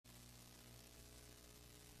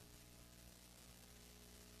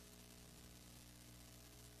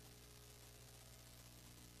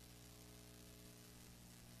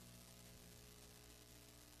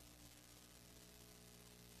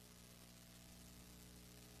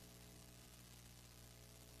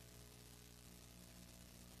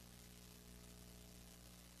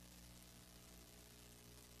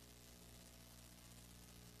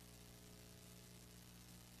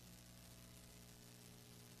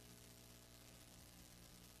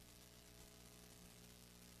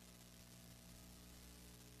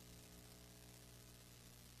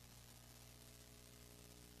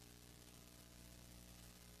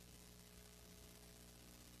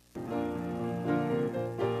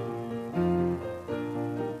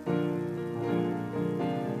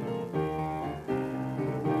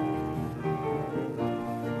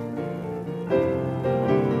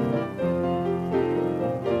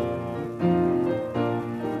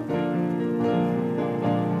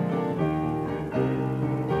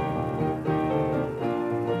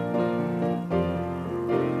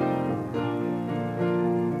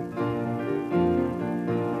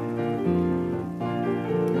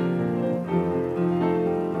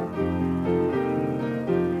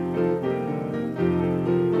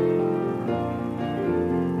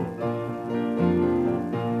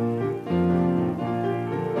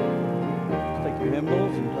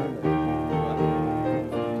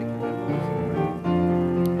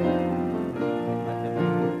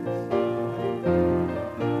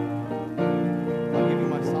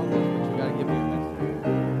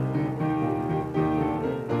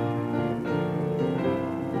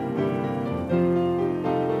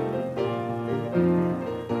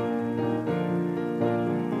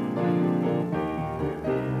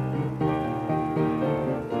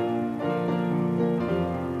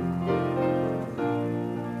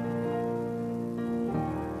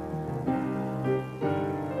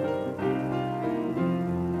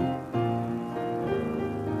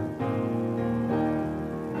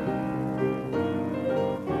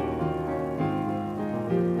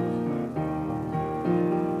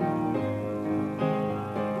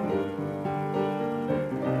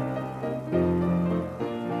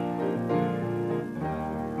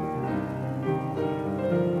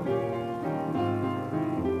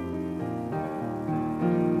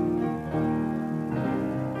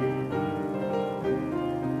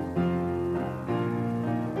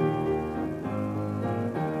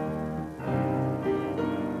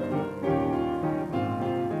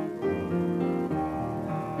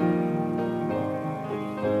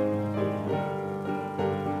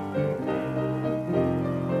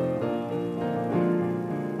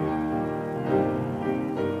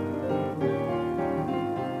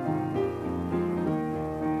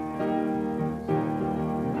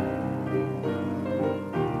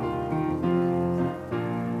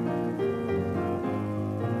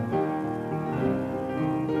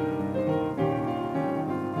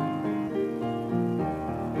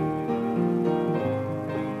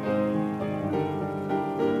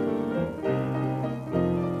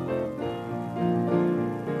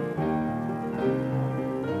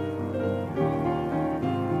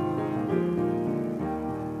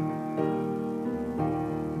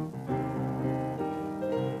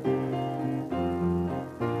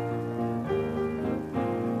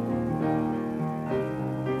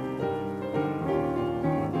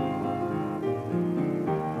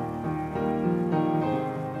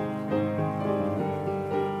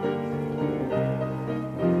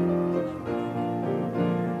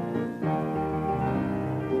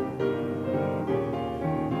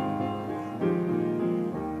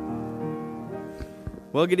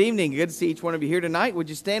Well, good evening. Good to see each one of you here tonight. Would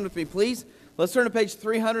you stand with me, please? Let's turn to page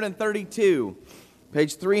 332.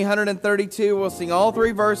 Page 332. We'll sing all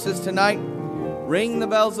three verses tonight. Ring the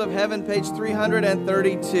bells of heaven, page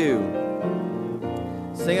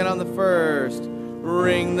 332. Sing it on the first.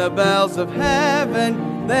 Ring the bells of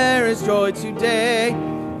heaven, there is joy today,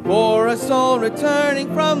 for a soul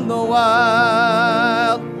returning from the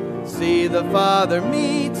wild. See the Father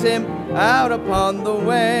meets him out upon the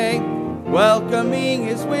way, welcoming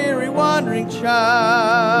his weary wandering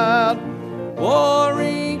child.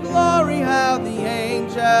 Glory, glory, how the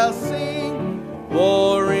angels sing.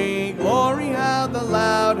 Glory, glory, how the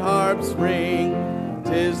loud harps ring.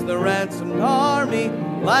 'Tis the ransomed army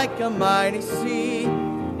like a mighty sea,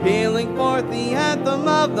 pealing forth the anthem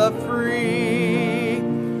of the free.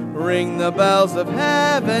 Ring the bells of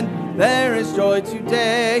heaven, there is joy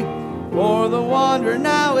today, for the wanderer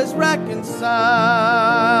now is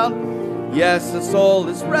reconciled. Yes, the soul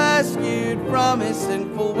is rescued from his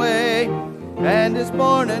sinful way, and is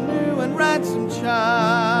born a new and ransomed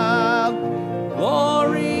child.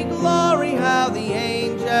 Glory, glory, how the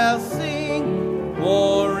angels sing.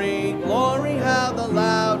 Glory, glory, how the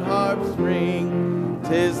loud harps ring.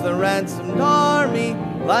 'Tis the ransomed army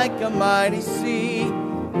like a mighty sea,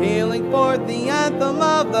 pealing forth the anthem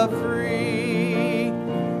of the free.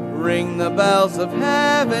 Ring the bells of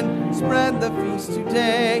heaven, spread the feast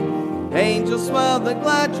today. Angels swell the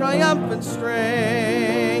glad triumphant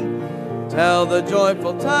strain. Tell the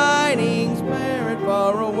joyful tidings, bear it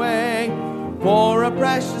far away, for a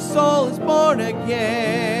precious soul is born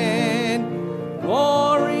again.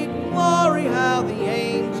 Glory, glory, how the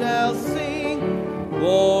angels sing.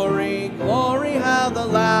 Glory, glory, how the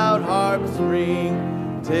loud harps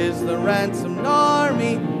ring. 'Tis the ransomed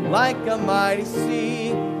army like a mighty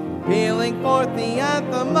sea, pealing forth the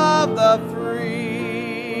anthem of the free.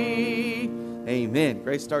 Amen.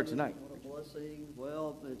 Great start tonight.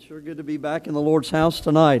 Well, it's sure good to be back in the Lord's house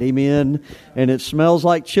tonight, amen. And it smells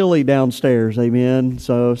like chili downstairs, amen.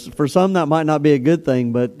 So for some that might not be a good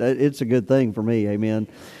thing, but it's a good thing for me, amen.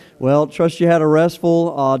 Well, trust you had a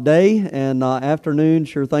restful day and afternoon.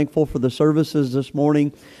 Sure thankful for the services this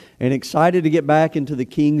morning and excited to get back into the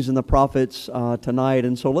Kings and the Prophets tonight.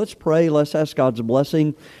 And so let's pray. Let's ask God's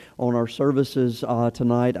blessing on our services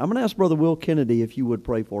tonight. I'm going to ask Brother Will Kennedy if you would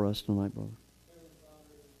pray for us tonight, brother.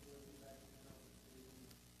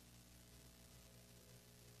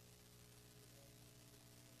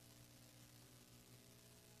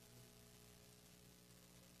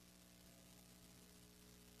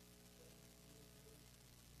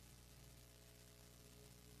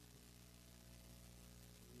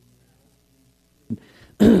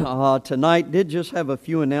 Tonight did just have a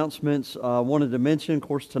few announcements I wanted to mention. Of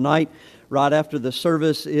course, tonight, right after the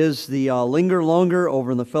service, is the Linger Longer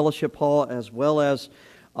over in the Fellowship Hall, as well as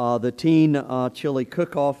the Teen Chili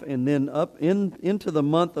Cook-Off. And then up into the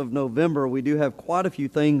month of November, we do have quite a few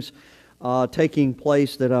things taking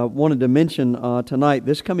place that I wanted to mention tonight.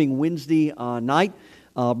 This coming Wednesday night,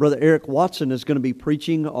 Brother Eric Watson is going to be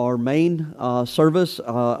preaching our main service.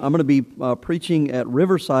 I'm going to be preaching at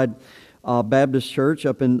Riverside Baptist Church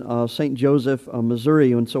up in St. Joseph,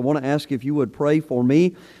 Missouri. And so I want to ask if you would pray for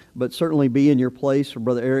me, but certainly be in your place for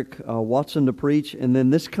Brother Eric Watson to preach. And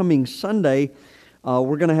then this coming Sunday,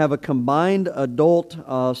 we're going to have a combined adult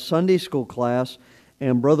Sunday school class.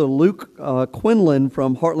 And Brother Luke Quinlan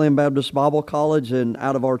from Heartland Baptist Bible College and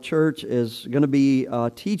out of our church is going to be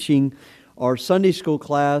teaching our Sunday school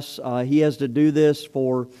class. He has to do this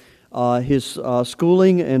for his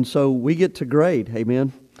schooling, and so we get to grade.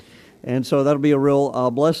 Amen. And so that'll be a real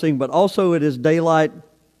blessing. But also it is daylight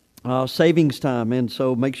savings time, and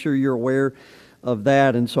so make sure you're aware of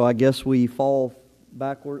that. And so I guess we fall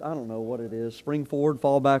backward. I don't know what it is. Spring forward,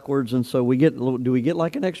 fall backwards. And so do we get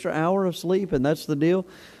like an extra hour of sleep? And that's the deal?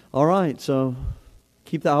 All right. So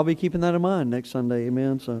I'll be keeping that in mind next Sunday.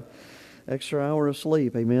 Amen. So extra hour of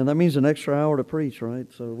sleep. Amen. That means an extra hour to preach, right?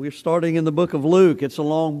 So we're starting in the book of Luke. It's a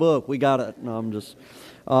long book. We got it. No, I'm just...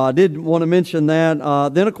 I did want to mention that.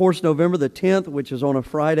 Then, of course, November the 10th, which is on a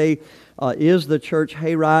Friday, is the church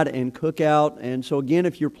hayride and cookout. And so, again,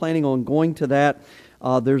 if you're planning on going to that,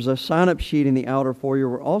 there's a sign-up sheet in the outer foyer.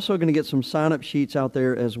 We're also going to get some sign-up sheets out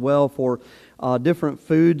there as well for different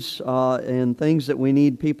foods and things that we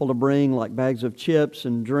need people to bring, like bags of chips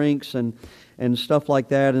and drinks and stuff like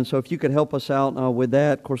that. And so if you could help us out with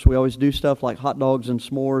that. Of course, we always do stuff like hot dogs and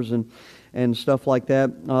s'mores and stuff like that.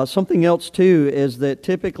 Something else, too, is that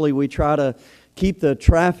typically we try to keep the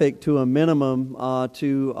traffic to a minimum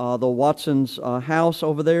to the Watson's house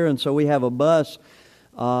over there. And so we have a bus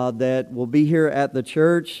that will be here at the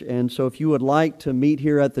church. And so if you would like to meet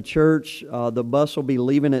here at the church, the bus will be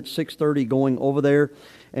leaving at 6:30 going over there.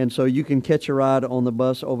 And so you can catch a ride on the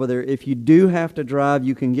bus over there. If you do have to drive,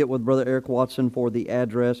 you can get with Brother Eric Watson for the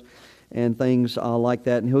address and things like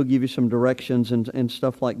that. And he'll give you some directions and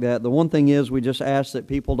stuff like that. The one thing is we just ask that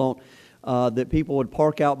people don't that people would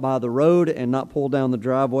park out by the road and not pull down the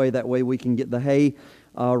driveway. That way we can get the hay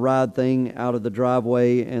ride thing out of the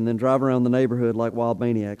driveway and then drive around the neighborhood like wild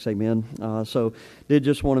maniacs. Amen. So did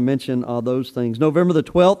just want to mention those things. November the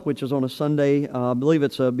 12th, which is on a Sunday, I believe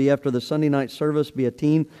it's be after the Sunday night service, be a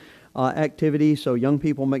teen activity. So young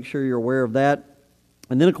people, make sure you're aware of that.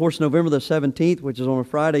 And then, of course, November the 17th, which is on a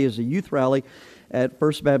Friday, is a youth rally at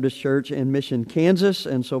First Baptist Church in Mission, Kansas.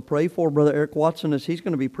 And so pray for Brother Eric Watson as he's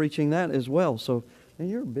going to be preaching that as well. So, and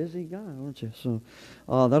you're a busy guy, aren't you? So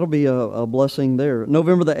that'll be a blessing there.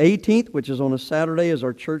 November the 18th, which is on a Saturday, is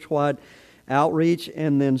our church-wide outreach.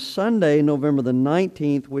 And then Sunday, November the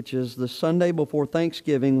 19th, which is the Sunday before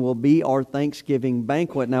Thanksgiving, will be our Thanksgiving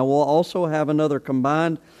banquet. Now, we'll also have another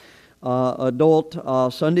combined adult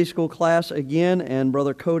Sunday school class again, and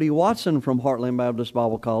Brother Cody Watson from Heartland Baptist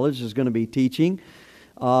Bible College is going to be teaching.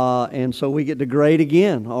 And so we get to grade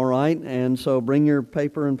again, all right? And so bring your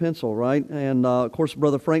paper and pencil, right? And, of course,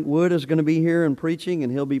 Brother Frank Wood is going to be here and preaching,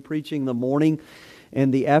 and he'll be preaching the morning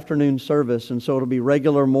and the afternoon service. And so it'll be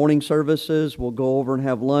regular morning services. We'll go over and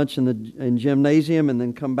have lunch in the gymnasium and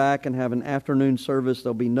then come back and have an afternoon service.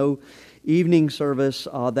 There'll be no evening service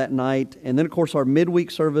that night. And then, of course, our midweek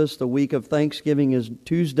service, the week of Thanksgiving, is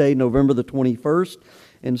Tuesday, November the 21st,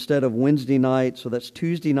 instead of Wednesday night. So that's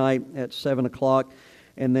Tuesday night at 7 o'clock.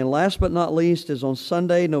 And then last but not least is on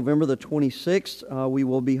Sunday, November the 26th, we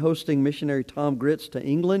will be hosting missionary Tom Gritz to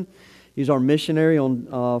England. He's our missionary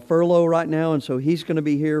on furlough right now, and so he's going to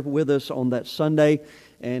be here with us on that Sunday,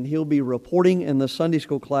 and he'll be reporting in the Sunday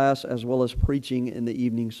school class as well as preaching in the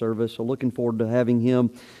evening service. So looking forward to having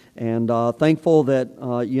him, and thankful that,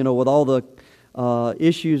 with all the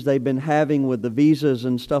issues they've been having with the visas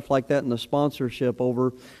and stuff like that and the sponsorship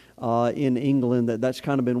over in England, that's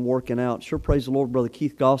kind of been working out. Sure, praise the Lord, Brother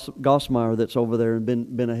Keith Gossmeyer that's over there and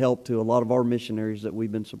been a help to a lot of our missionaries that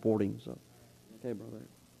we've been supporting. So, okay, brother.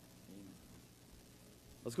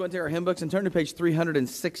 Let's go into our hymn books and turn to page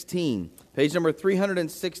 316. Page number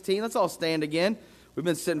 316. Let's all stand again. We've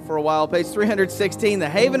been sitting for a while. Page 316, The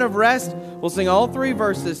Haven of Rest. We'll sing all three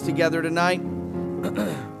verses together tonight.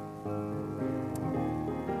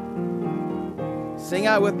 Sing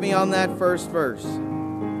out with me on that first verse.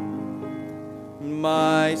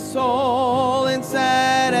 My soul in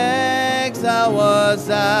sad exile was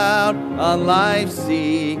out on life's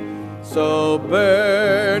sea, so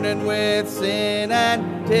burdened with sin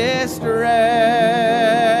and distress,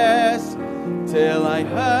 till I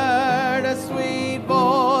heard a sweet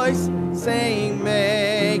voice saying,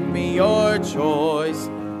 make me your choice,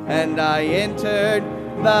 and I entered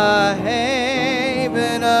the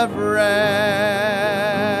haven of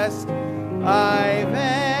rest. I've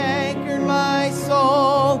anchored my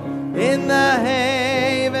soul in the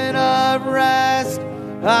haven of rest.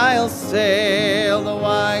 I'll sail the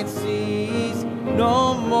wide seas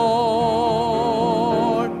no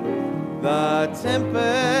more. The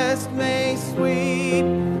tempest may sweep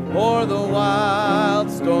o'er the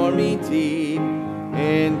wild stormy deep.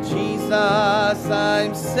 In Jesus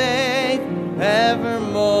I'm safe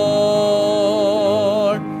evermore.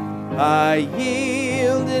 I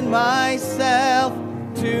yielded myself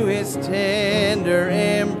to His tender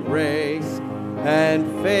embrace, and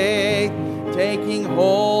faith taking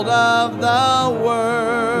hold of the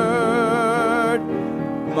Word,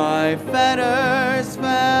 my fetters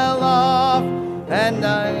fell off, and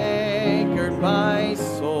I anchored my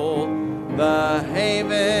soul. The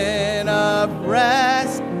haven of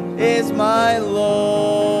rest is my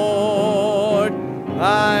Lord.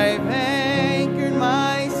 I've anchored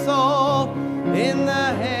my soul in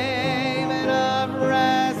the haven of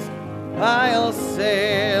rest. I'll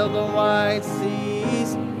sail the wide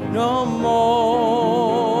seas no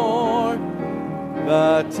more.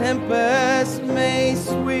 The tempest may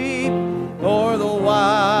sweep o'er the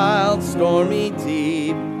wild stormy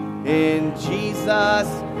deep. In Jesus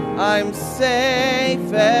I'm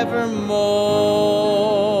safe evermore.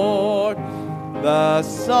 The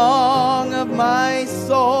song of my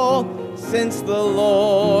soul, since the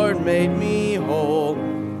Lord made me whole,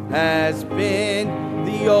 has been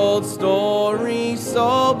the old story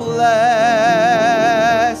so blessed,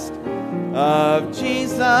 of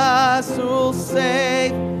Jesus who'll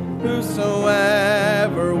save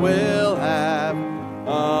whosoever will have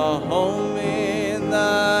a home in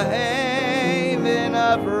the haven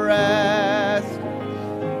of rest.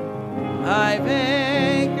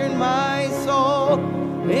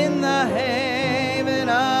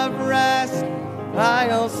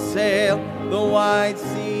 wide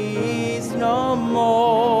seas no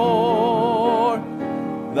more.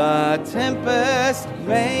 The tempest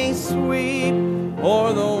may sweep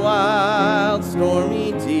o'er the wild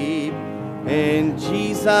stormy deep. In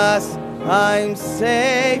Jesus I'm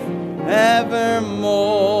safe evermore.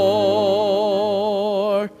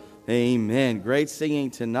 Amen. Great singing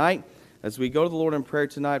tonight. As we go to the Lord in prayer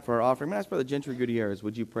tonight for our offering, I'm going to ask Brother Gentry Gutierrez,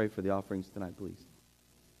 would you pray for the offerings tonight, please?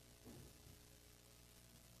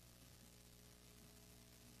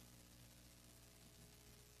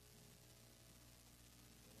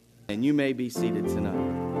 And you may be seated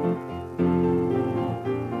tonight.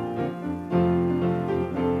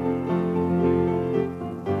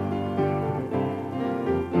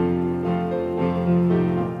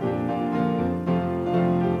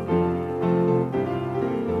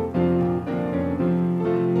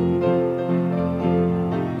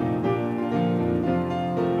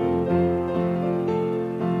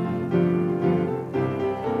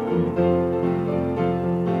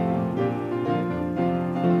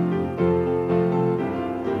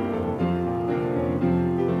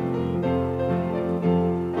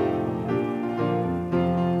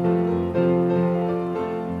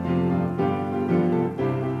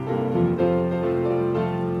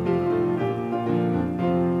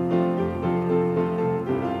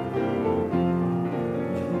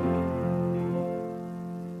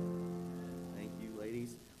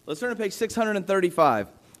 Let's turn to page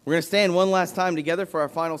 635. We're going to stand one last time together for our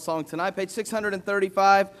final song tonight. Page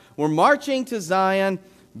 635. We're marching to Zion.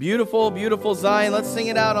 Beautiful, beautiful Zion. Let's sing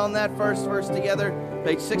it out on that first verse together.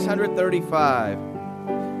 Page 635.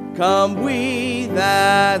 Come we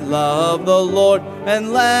that love the Lord,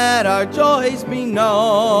 and let our joys be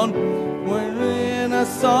known. We're in a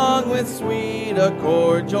song with sweet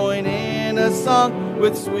accord. Join in a song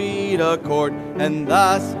with sweet accord. And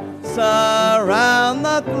thus surround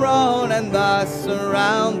the throne, and thus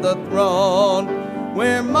surround the throne.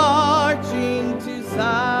 We're marching to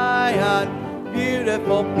Zion,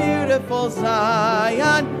 beautiful, beautiful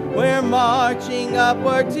Zion. We're marching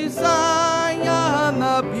upward to Zion,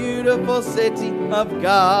 the beautiful city of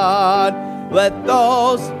God. Let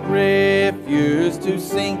those refuse to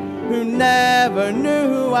sing who never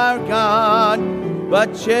knew our God,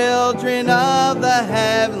 but children of the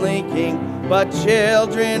heavenly King. But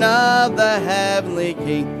children of the heavenly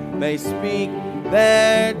King may speak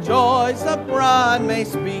their joys abroad, may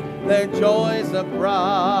speak their joys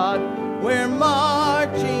abroad. We're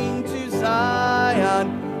marching to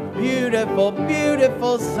Zion, beautiful,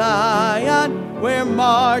 beautiful Zion. We're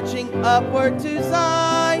marching upward to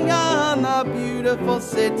Zion, the beautiful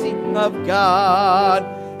city of God.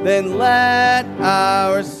 Then let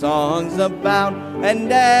our songs abound,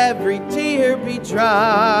 and every tear be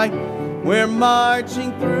dry. We're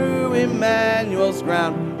marching through Emmanuel's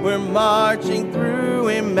ground. We're marching through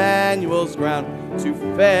Emmanuel's ground to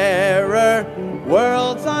fairer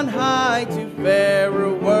worlds on high, to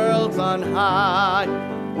fairer worlds on high.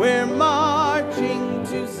 We're marching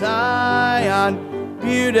to Zion,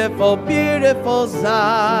 beautiful, beautiful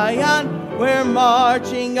Zion. We're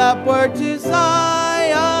marching upward to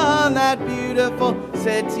Zion, that beautiful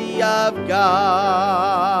city of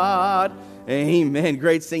God. Amen.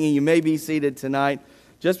 Great singing. You may be seated tonight.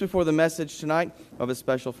 Just before the message tonight, I have a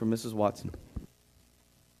special from Mrs. Watson.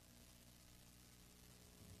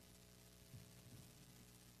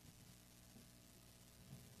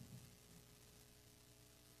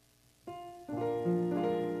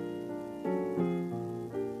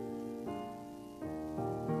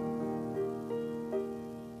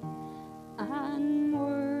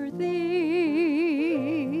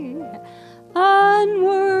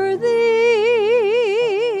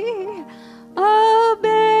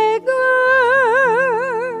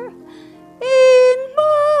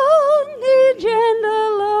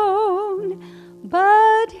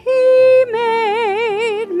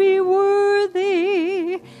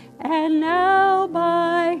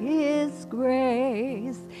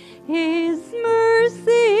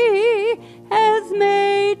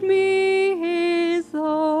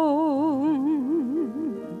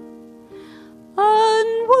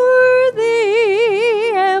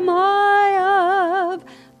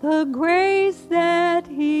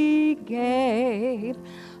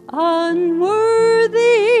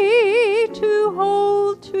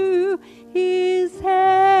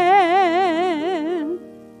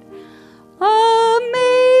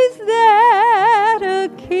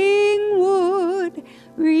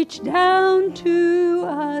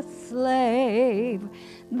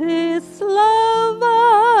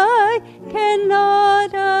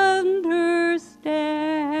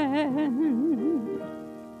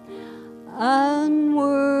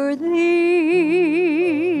 Unworthy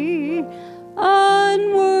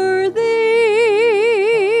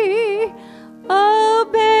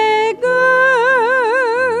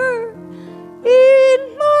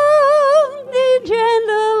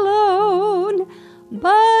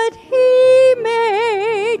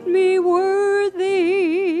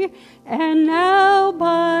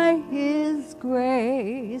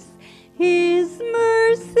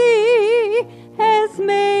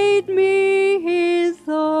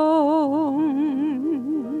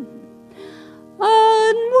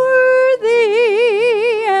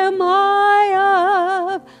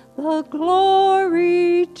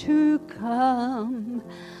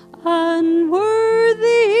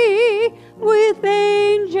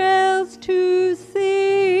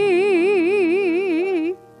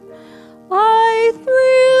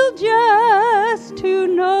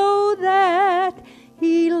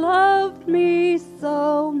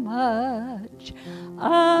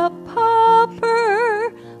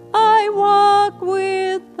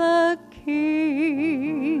the King.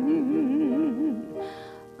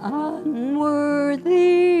 Unworthy,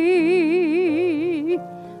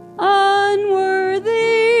 unworthy,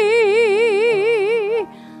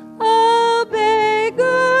 a beggar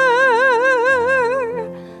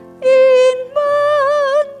in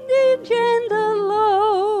bondage and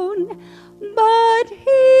alone, but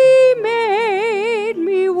He made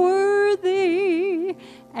me worthy,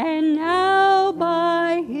 and now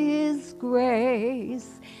by His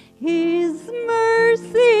grace, His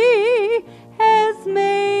mercy has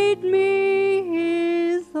made me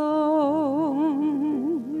His own.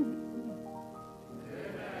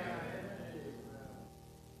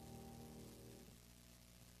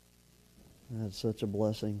 That's such a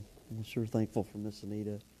blessing. I'm sure thankful for Miss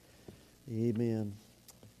Anita. Amen.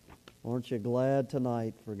 Aren't you glad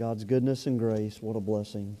tonight for God's goodness and grace? What a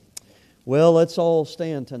blessing. Well, let's all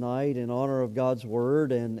stand tonight in honor of God's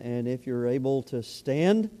Word. And if you're able to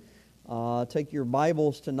stand, take your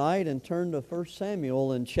Bibles tonight and turn to 1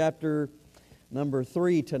 Samuel in chapter number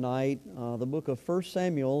 3 tonight. The book of 1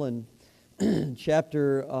 Samuel in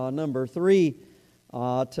chapter number 3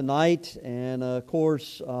 tonight. And of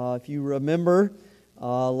course, if you remember,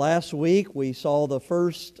 last week we saw the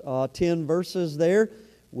first 10 verses there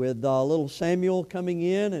with little Samuel coming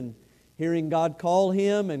in and hearing God call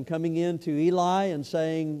him and coming in to Eli and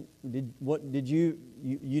saying, "Did you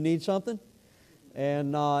need something?"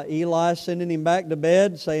 And Eli sending him back to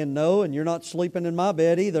bed, saying, "No, and you're not sleeping in my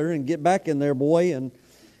bed either, and get back in there, boy." And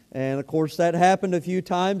of course that happened a few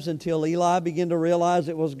times until Eli began to realize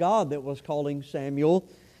it was God that was calling Samuel.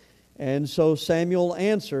 And so Samuel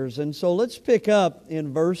answers. And so let's pick up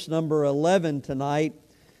in verse number 11 tonight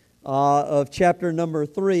of chapter number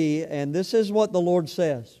 3. And this is what the Lord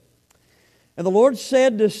says. "And the Lord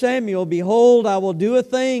said to Samuel, Behold, I will do a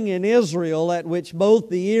thing in Israel at which both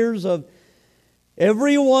the ears of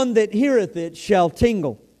every one that heareth it shall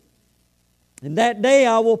tingle. And that day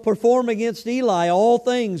I will perform against Eli all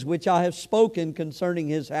things which I have spoken concerning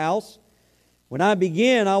his house. When I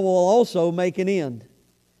begin, I will also make an end.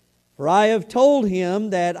 For I have told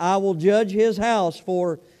him that I will judge his house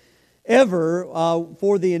for ever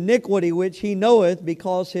for the iniquity which he knoweth,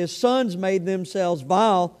 because his sons made themselves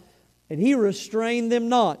vile, and he restrained them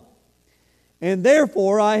not. And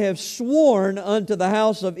therefore I have sworn unto the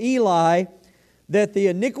house of Eli that the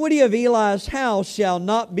iniquity of Eli's house shall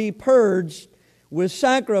not be purged with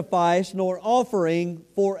sacrifice nor offering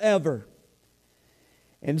forever.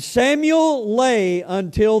 And Samuel lay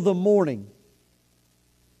until the morning."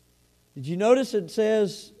 Did you notice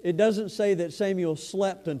it doesn't say that Samuel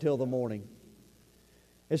slept until the morning?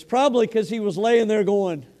 It's probably because he was laying there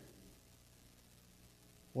going,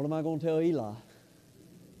 "What am I going to tell Eli?"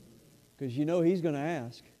 Because you know he's going to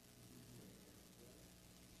ask.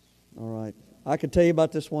 All right. I could tell you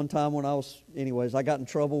about this one time when I got in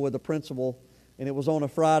trouble with the principal, and it was on a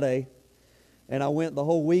Friday, and I went the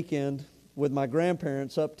whole weekend with my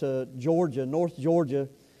grandparents up to Georgia, North Georgia,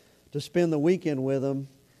 to spend the weekend with them.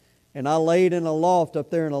 And I laid in a loft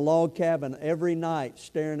up there in a log cabin every night,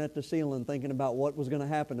 staring at the ceiling, thinking about what was going to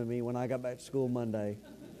happen to me when I got back to school Monday.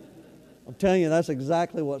 I'm telling you, that's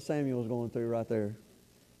exactly what Samuel was going through right there. It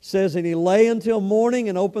says, "And he lay until morning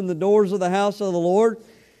and opened the doors of the house of the Lord.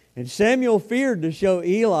 And Samuel feared to show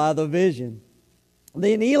Eli the vision.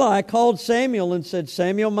 Then Eli called Samuel and said,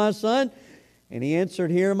 Samuel, my son. And he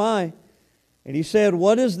answered, Here am I. And he said,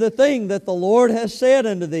 What is the thing that the Lord has said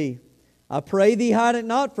unto thee? I pray thee, hide it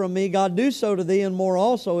not from me. God do so to thee, and more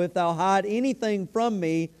also, if thou hide anything from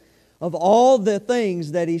me of all the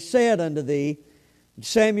things that he said unto thee. And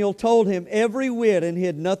Samuel told him every whit, and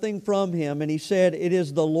hid nothing from him. And he said, It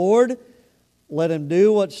is the Lord. Let him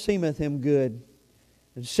do what seemeth him good.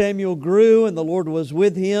 And Samuel grew, and the Lord was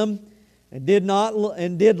with him, and did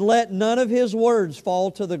let none of his words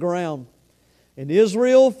fall to the ground. And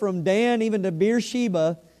Israel from Dan even to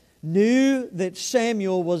Beersheba knew that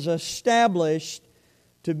Samuel was established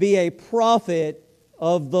to be a prophet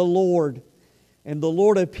of the Lord. And the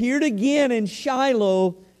Lord appeared again in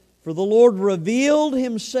Shiloh, for the Lord revealed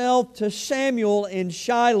Himself to Samuel in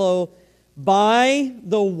Shiloh by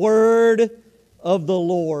the word of the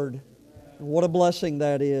Lord. And what a blessing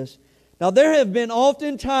that is. Now there have been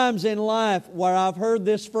often times in life where I've heard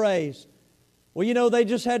this phrase, well, you know, they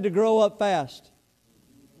just had to grow up fast.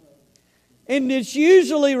 And it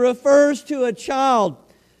usually refers to a child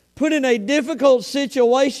put in a difficult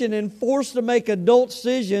situation and forced to make adult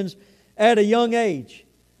decisions at a young age.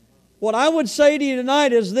 What I would say to you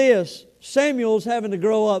tonight is this: Samuel's having to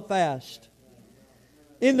grow up fast.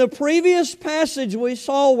 In the previous passage we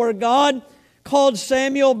saw where God called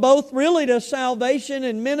Samuel both really to salvation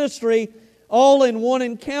and ministry all in one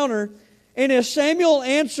encounter. And as Samuel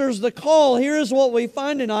answers the call, here is what we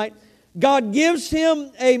find tonight. God gives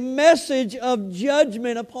him a message of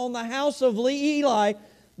judgment upon the house of Eli,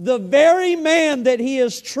 the very man that he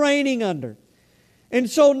is training under. And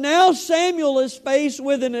so now Samuel is faced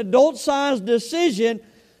with an adult-sized decision.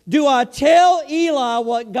 Do I tell Eli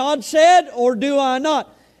what God said or do I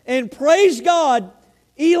not? And praise God,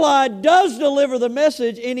 Eli does deliver the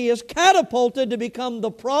message, and he is catapulted to become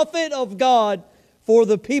the prophet of God for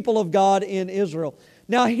the people of God in Israel.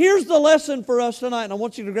 Now here's the lesson for us tonight, and I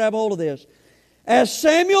want you to grab hold of this. As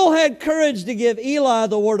Samuel had courage to give Eli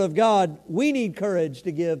the Word of God, we need courage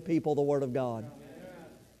to give people the Word of God.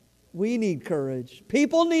 We need courage.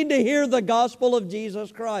 People need to hear the gospel of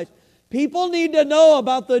Jesus Christ. People need to know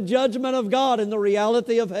about the judgment of God and the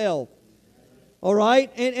reality of hell. All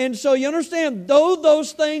right? And so you understand, though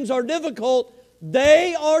those things are difficult,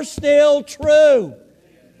 they are still true.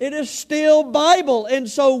 It is still Bible. And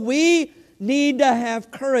so we need to have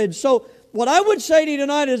courage. So what I would say to you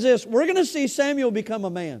tonight is this. We're going to see Samuel become a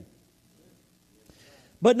man.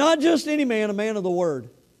 But not just any man, a man of the Word.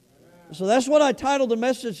 So that's what I titled the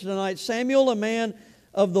message tonight, Samuel, a man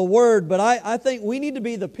of the Word. But I think we need to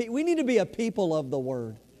be a people of the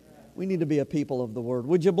Word. We need to be a people of the Word.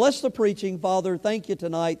 Would you bless the preaching, Father? Thank you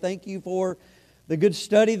tonight. Thank you for the good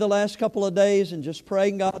study the last couple of days, and just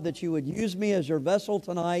praying, God, that you would use me as your vessel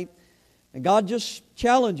tonight. And God, just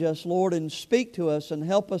challenge us, Lord, and speak to us and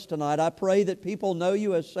help us tonight. I pray that people know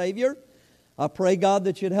you as Savior. I pray, God,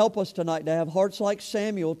 that you'd help us tonight to have hearts like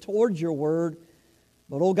Samuel towards your Word.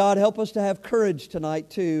 But, oh God, help us to have courage tonight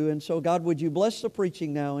too. And so, God, would you bless the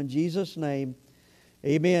preaching now in Jesus' name.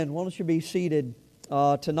 Amen. Why don't you be seated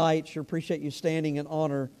tonight? Sure appreciate you standing in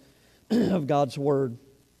honor of God's Word.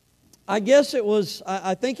 I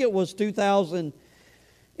think it was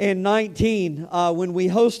 2019 when we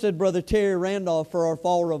hosted Brother Terry Randolph for our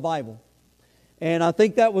fall revival. And I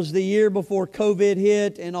think that was the year before COVID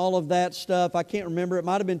hit and all of that stuff. I can't remember. It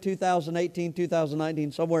might have been 2018,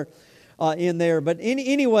 2019, somewhere in there. But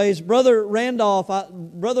anyways,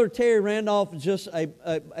 Brother Terry Randolph is just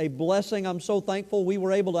a blessing. I'm so thankful we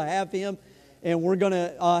were able to have him. And we're going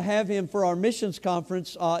to have him for our missions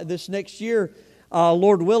conference this next year,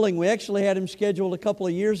 Lord willing. We actually had him scheduled a couple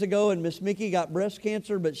of years ago, and Miss Mickey got breast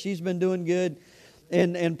cancer, but she's been doing good.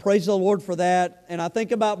 And praise the Lord for that. And I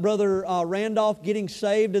think about Brother Randolph getting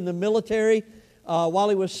saved in the military while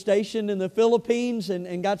he was stationed in the Philippines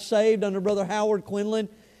and got saved under Brother Howard Quinlan.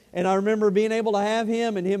 And I remember being able to have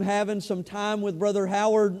him and him having some time with Brother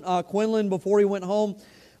Howard Quinlan before he went home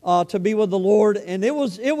to be with the Lord. And it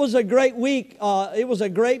was a great week. It was a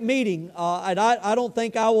great meeting. And I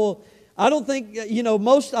think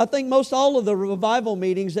most all of the revival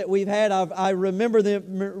meetings that we've had, I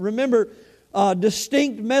remember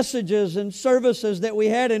distinct messages and services that we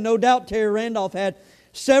had, and no doubt Terry Randolph had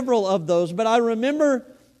several of those. But I remember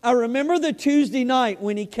the Tuesday night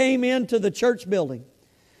when he came into the church building.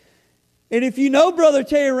 And if you know Brother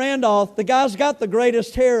Terry Randolph, the guy's got the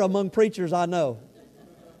greatest hair among preachers I know.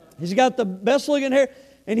 He's got the best looking hair,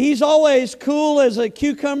 and he's always cool as a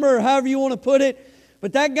cucumber, or however you want to put it.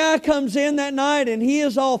 But that guy comes in that night, and he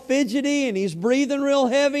is all fidgety, and he's breathing real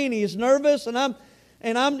heavy, and he's nervous, and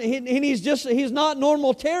he's not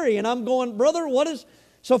normal Terry. And I'm going, brother, what is?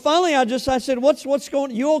 So finally, I said, what's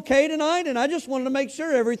going? You okay tonight? And I just wanted to make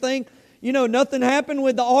sure everything, nothing happened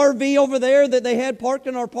with the RV over there that they had parked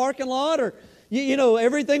in our parking lot, or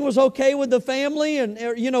everything was okay with the family, and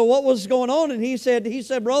what was going on. And he said,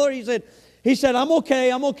 brother, he said, I'm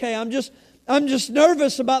okay. I'm just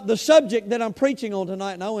nervous about the subject that I'm preaching on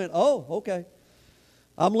tonight. And I went, oh, okay.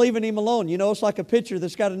 I'm leaving him alone. It's like a pitcher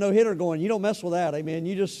that's got a no-hitter going. You don't mess with that, amen.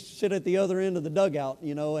 You just sit at the other end of the dugout,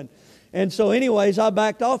 And so anyways, I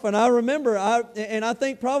backed off. And I remember, I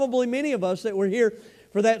think probably many of us that were here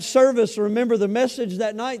for that service remember the message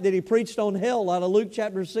that night that he preached on hell out of Luke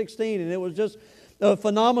chapter 16. And it was just a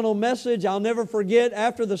phenomenal message. I'll never forget,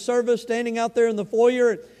 after the service, standing out there in the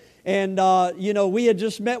foyer, and we had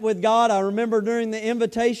just met with God. I remember during the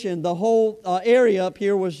invitation, the whole area up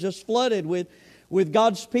here was just flooded with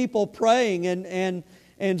God's people praying, and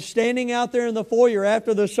standing out there in the foyer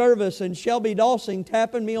after the service, and Shelby Dawson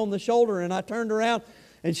tapping me on the shoulder, and I turned around,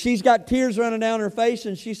 and she's got tears running down her face,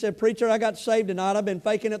 and she said, "Preacher, I got saved tonight. I've been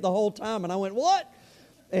faking it the whole time." And I went, "What?"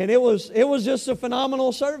 And it was just a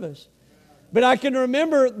phenomenal service. But I can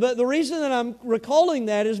remember, the reason that I'm recalling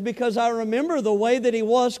that is because I remember the way that he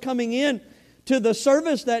was coming in to the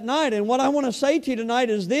service that night. And what I want to say to you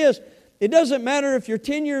tonight is this: it doesn't matter if you're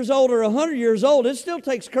 10 years old or 100 years old, it still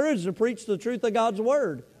takes courage to preach the truth of God's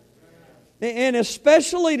Word. and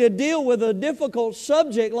especially to deal with a difficult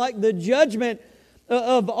subject like the judgment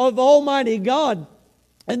of Almighty God.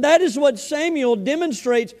 And that is what Samuel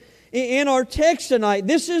demonstrates in our text tonight.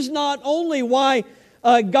 This is not only why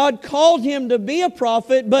God called him to be a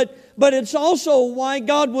prophet, but it's also why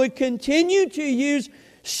God would continue to use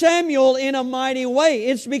Samuel in a mighty way.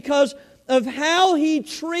 It's because of how he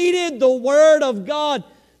treated the Word of God,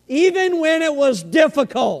 even when it was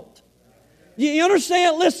difficult. You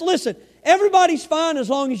understand? Listen. Everybody's fine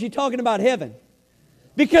as long as you're talking about heaven,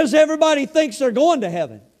 because everybody thinks they're going to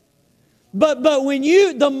heaven. But when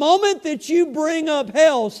the moment that you bring up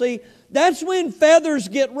hell, see, that's when feathers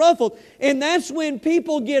get ruffled, and that's when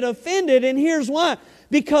people get offended. And here's why: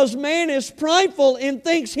 because man is prideful and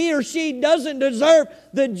thinks he or she doesn't deserve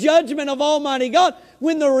the judgment of Almighty God,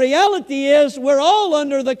 when the reality is we're all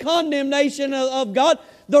under the condemnation of God.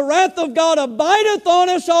 The wrath of God abideth on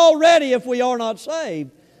us already if we are not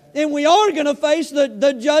saved. And we are going to face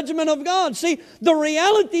the judgment of God. See, the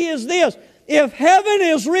reality is this: if heaven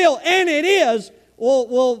is real, and it is,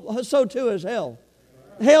 well, so too is hell.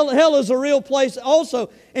 Hell is a real place also.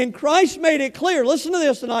 And Christ made it clear. Listen to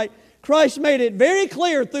this tonight. Christ made it very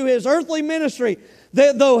clear through His earthly ministry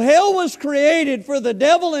that though hell was created for the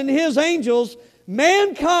devil and his angels,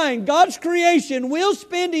 mankind, God's creation, will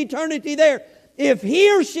spend eternity there if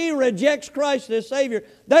he or she rejects Christ as Savior.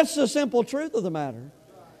 That's the simple truth of the matter.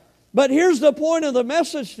 But here's the point of the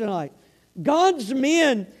message tonight. God's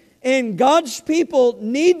men and God's people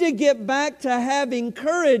need to get back to having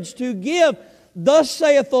courage to give, thus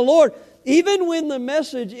saith the Lord, even when the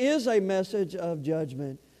message is a message of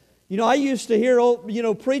judgment. You know, I used to hear,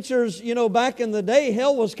 preachers, back in the day,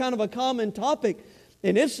 hell was kind of a common topic.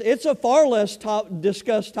 And it's a far less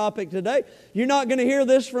discussed topic today. You're not going to hear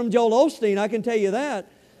this from Joel Osteen, I can tell you that.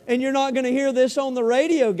 And you're not going to hear this on the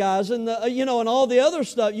radio, guys, and and all the other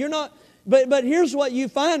stuff. You're not. But here's what you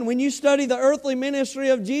find when you study the earthly ministry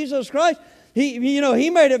of Jesus Christ. He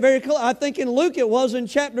made it very clear. I think in Luke it was in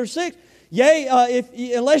chapter 6. Yea,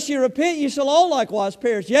 unless you repent, you shall all likewise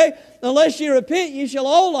perish. Yea, unless you repent, you shall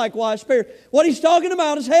all likewise perish. What He's talking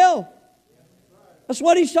about is hell. That's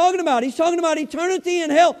what He's talking about. He's talking about eternity in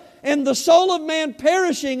hell and the soul of man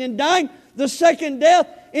perishing and dying the second death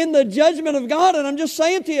in the judgment of God. And I'm just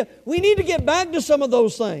saying to you, we need to get back to some of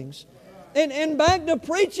those things. And back to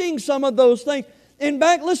preaching some of those things. And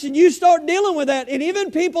back, listen, you start dealing with that. And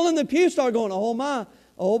even people in the pew start going, oh my,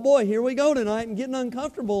 oh boy, here we go tonight, and getting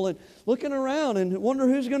uncomfortable and looking around and wonder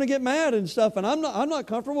who's going to get mad and stuff. And I'm not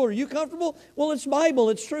comfortable. Are you comfortable? Well, it's Bible.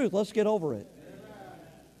 It's truth. Let's get over it.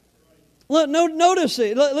 Look, notice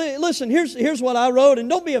it. Listen, here's what I wrote, and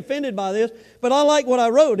don't be offended by this, but I like what I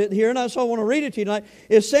wrote it here, and so I want to read it to you tonight.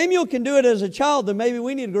 If Samuel can do it as a child, then maybe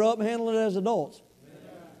we need to grow up and handle it as adults.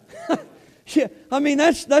 Yeah, I mean,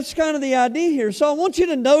 that's kind of the idea here. So I want you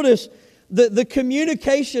to notice the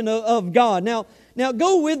communication of God. Now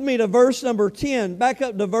go with me to verse number 10. Back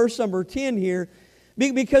up to verse number 10 here,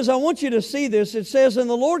 because I want you to see this. It says, and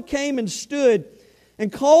the Lord came and stood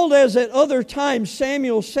and called as at other times,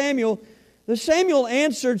 Samuel, Samuel. The Samuel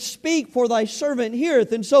answered, speak, for thy servant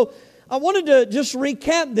heareth. And so I wanted to just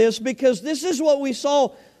recap this, because this is what we saw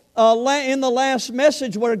in the last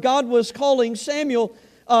message where God was calling Samuel.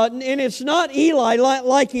 And it's not Eli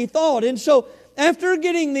like he thought. And so after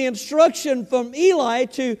getting the instruction from Eli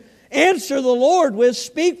to answer the Lord with,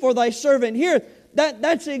 speak, for thy servant heareth,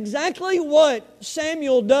 that's exactly what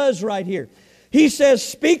Samuel does right here. He says,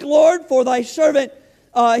 speak, Lord, for thy servant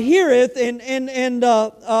heareth,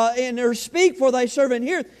 or speak, for thy servant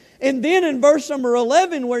heareth. And then in verse number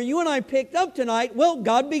 11, where you and I picked up tonight, well,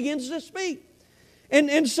 God begins to speak.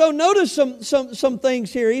 And so notice some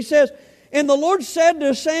things here. He says, and the Lord said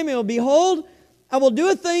to Samuel, behold, I will do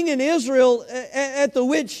a thing in Israel at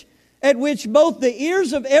which both the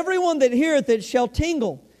ears of everyone that heareth it shall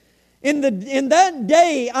tingle. In that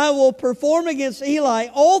day I will perform against Eli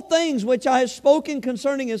all things which I have spoken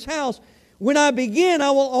concerning his house. When I begin,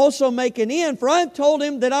 I will also make an end. For I have told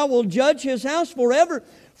him that I will judge his house forever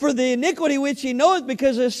for the iniquity which he knoweth,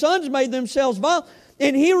 because his sons made themselves vile,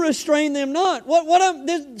 and he restrained them not. What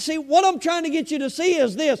I'm trying to get you to see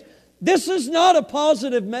is this. This is not a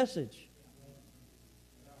positive message.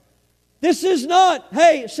 This is not,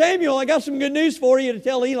 hey, Samuel, I got some good news for you to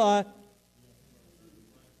tell Eli.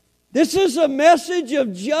 This is a message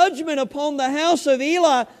of judgment upon the house of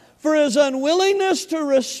Eli for his unwillingness to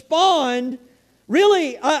respond.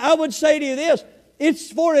 Really, I would say to you this,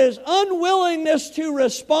 it's for his unwillingness to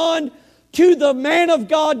respond to the man of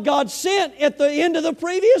God God sent at the end of the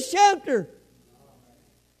previous chapter.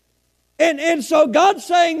 And so God's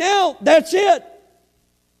saying now, that's it.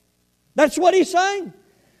 That's what He's saying.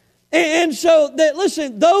 And so, that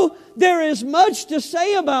listen, though there is much to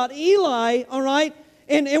say about Eli, all right,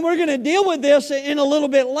 and we're going to deal with this in a little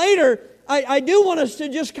bit later, I do want us to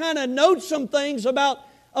just kind of note some things about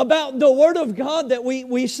the Word of God that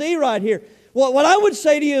we see right here. What I would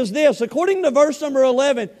say to you is this. According to verse number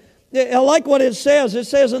 11, I like what it says. It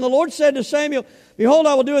says, "And the Lord said to Samuel, Behold,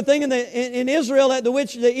 I will do a thing in Israel at the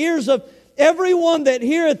which the ears of everyone that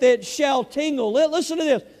heareth it shall tingle." Listen to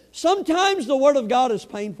this. Sometimes the Word of God is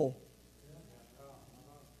painful.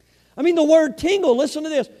 I mean, the word tingle, listen to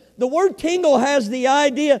this. The word tingle has the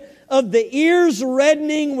idea of the ears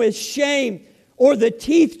reddening with shame or the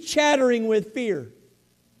teeth chattering with fear.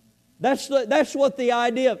 That's what the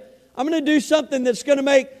idea of. I'm going to do something that's going to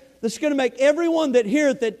make everyone that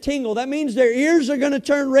heareth it tingle. That means their ears are going to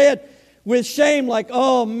turn red with shame, like,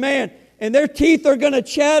 oh man, and their teeth are going to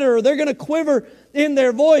chatter, or they're going to quiver in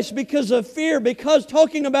their voice because of fear, because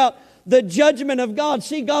talking about the judgment of God.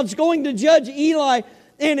 See, God's going to judge Eli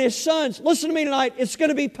and his sons. Listen to me tonight. It's going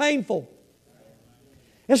to be painful.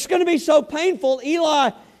 It's going to be so painful.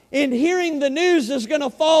 Eli, in hearing the news, is going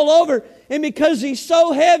to fall over. And because he's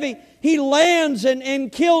so heavy, he lands and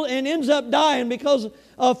ends up dying because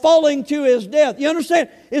of falling to his death. You understand?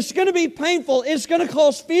 It's going to be painful. It's going to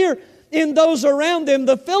cause fear in those around them.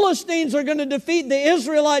 The Philistines are going to defeat the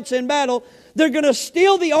Israelites in battle. They're going to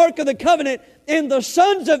steal the Ark of the Covenant, and the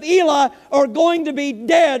sons of Eli are going to be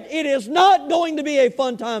dead. It is not going to be a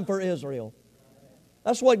fun time for Israel.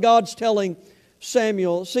 That's what God's telling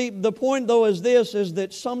Samuel. See, the point though is this, is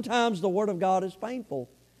that sometimes the Word of God is painful.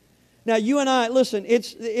 Now you and I, listen,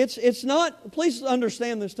 it's not, please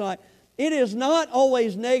understand this tonight, it is not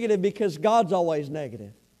always negative because God's always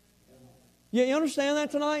negative. You understand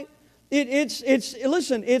that tonight?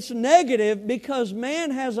 Listen, it's negative because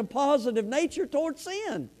man has a positive nature towards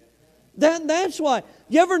sin. That's why.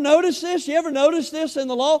 You ever notice this? You ever notice this in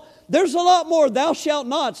the law? There's a lot more thou shalt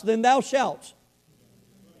nots than thou shalt.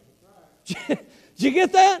 Did you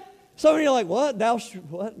get that? Some of you are like, what?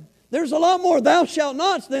 What? There's a lot more thou shalt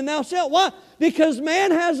nots than thou shalt. Why? Because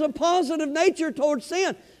man has a positive nature towards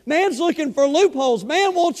sin. Man's looking for loopholes.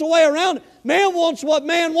 Man wants a way around it. Man wants what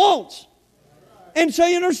man wants. And so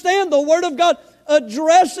you understand, the Word of God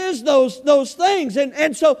addresses those things.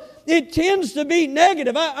 And so it tends to be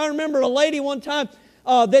negative. I remember a lady one time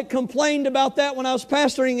that complained about that when I was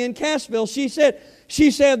pastoring in Cassville. She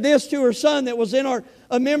said this to her son that was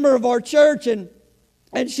a member of our church, and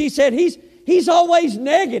she said, he's always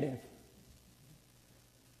negative.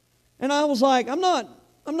 And I was like, I'm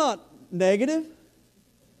not negative.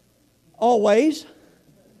 Always.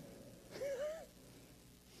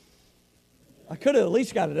 I could have at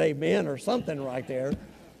least got an amen or something right there.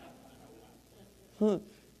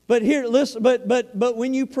 But here, listen, but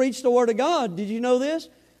when you preach the Word of God, did you know this?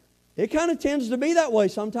 It kind of tends to be that way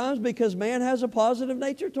sometimes because man has a positive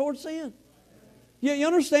nature towards sin. You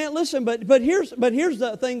understand? Listen, but here's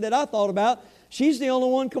the thing that I thought about. She's the only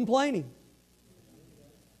one complaining.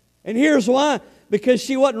 And here's why. Because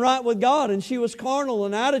she wasn't right with God, and she was carnal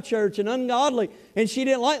and out of church and ungodly, and she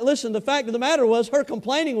didn't listen, the fact of the matter was her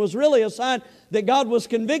complaining was really a sign that God was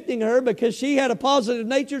convicting her because she had a positive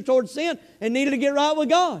nature towards sin and needed to get right with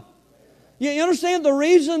God. You understand the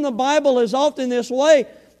reason the Bible is often this way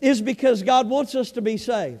is because God wants us to be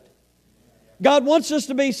saved. God wants us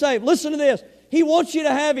to be saved. Listen to this. He wants you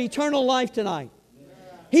to have eternal life tonight.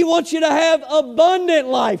 He wants you to have abundant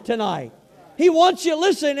life tonight. He wants you,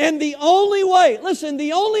 listen, and the only way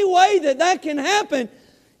that can happen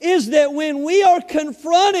is that when we are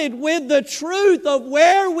confronted with the truth of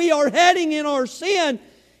where we are heading in our sin,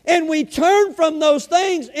 and we turn from those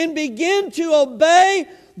things and begin to obey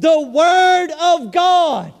the Word of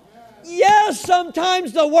God. Yes,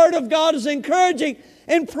 sometimes the Word of God is encouraging,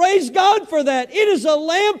 and praise God for that. It is a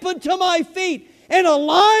lamp unto my feet and a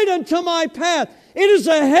light unto my path. It is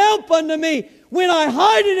a help unto me. When I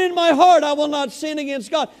hide it in my heart, I will not sin against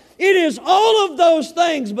God. It is all of those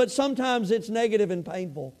things, but sometimes it's negative and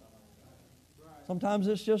painful. Sometimes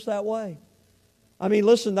it's just that way. I mean,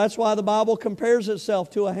 listen, that's why the Bible compares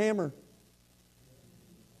itself to a hammer.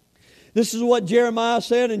 This is what Jeremiah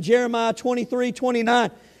said in Jeremiah 23:29.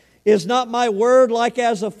 Is not my word like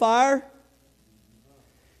as a fire,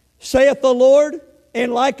 saith the Lord,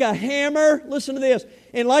 and like a hammer, listen to this,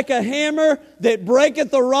 and like a hammer that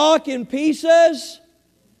breaketh the rock in pieces.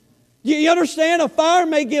 You understand? A fire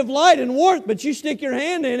may give light and warmth, but you stick your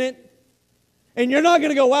hand in it, and you're not going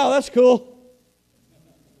to go, wow, that's cool.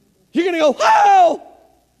 You're going to go, wow!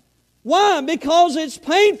 Why? Because it's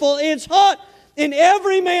painful, it's hot, and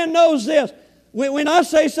every man knows this. When I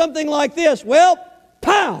say something like this, well,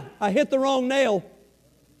 pow! I hit the wrong nail.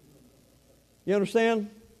 You understand?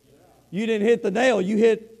 You didn't hit the nail, you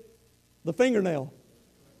hit the fingernail.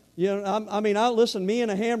 You know, listen, me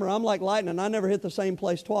and a hammer, I'm like lightning. I never hit the same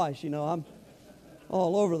place twice. You know, I'm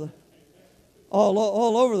all over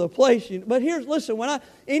the place. But listen,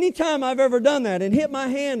 anytime I've ever done that and hit my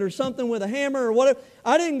hand or something with a hammer or whatever,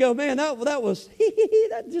 I didn't go, man, that was,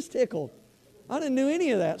 that just tickled. I didn't do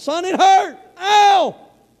any of that. Son, it hurt. Ow!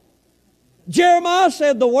 Jeremiah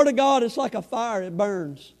said the Word of God is like a fire. It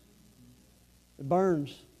burns. It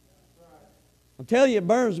burns. I'm telling you, it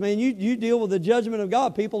burns, man. You deal with the judgment of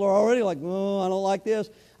God. People are already like, oh, I don't like this.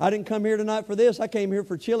 I didn't come here tonight for this. I came here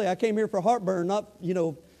for chili. I came here for heartburn, not,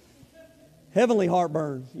 heavenly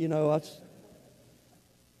heartburn. You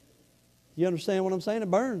understand what I'm saying? It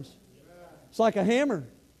burns. It's like a hammer.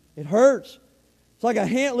 It hurts. It's like a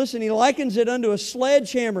hand. Listen, he likens it unto a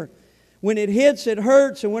sledgehammer. When it hits, it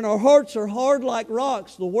hurts. And when our hearts are hard like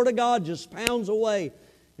rocks, the Word of God just pounds away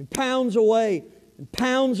and pounds away and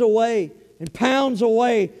pounds away and pounds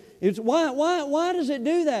away. Why does it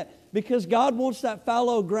do that? Because God wants that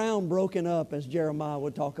fallow ground broken up, as Jeremiah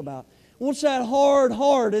would talk about. Wants that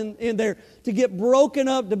hard in there to get broken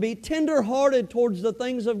up, to be tender-hearted towards the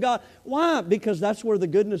things of God. Why? Because that's where the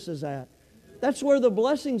goodness is at. That's where the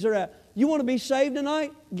blessings are at. You want to be saved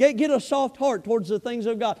tonight? Get a soft heart towards the things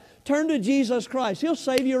of God. Turn to Jesus Christ. He'll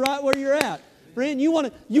save you right where you're at. Friend, you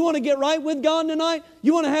want to get right with God tonight?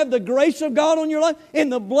 You want to have the grace of God on your life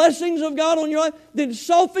and the blessings of God on your life? Then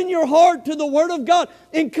soften your heart to the Word of God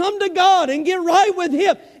and come to God and get right with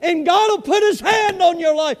Him. And God will put His hand on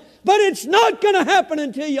your life. But it's not going to happen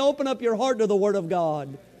until you open up your heart to the Word of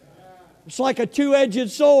God. It's like a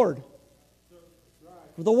two-edged sword.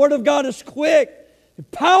 The Word of God is quick and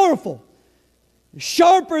powerful,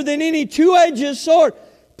 sharper than any two-edged sword,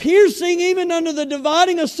 piercing even unto the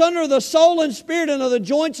dividing asunder of the soul and spirit and of the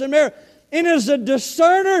joints and marrow, and is a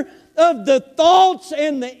discerner of the thoughts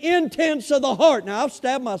and the intents of the heart. Now, I've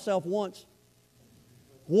stabbed myself once.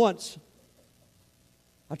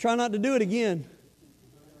 I try not to do it again.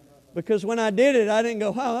 Because when I did it, I didn't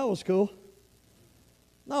go, wow, that was cool.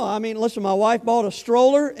 No, I mean, listen, my wife bought a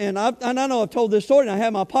stroller, and I know I've told this story, and I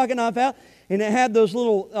had my pocket knife out, and it had those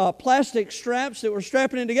little plastic straps that were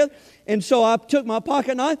strapping it together. And so I took my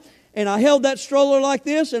pocket knife, and I held that stroller like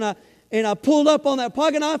this, and I pulled up on that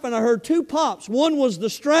pocket knife, and I heard two pops. One was the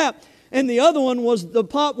strap, and the other one was the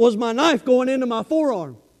pop was my knife going into my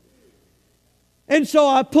forearm. And so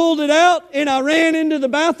I pulled it out, and I ran into the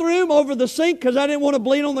bathroom over the sink because I didn't want to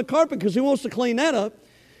bleed on the carpet because who wants to clean that up?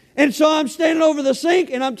 And so I'm standing over the sink,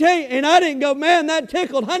 and I'm telling you, and I didn't go, man, that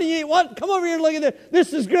tickled. Honey, you what? Come over here and look at this.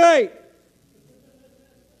 This is great.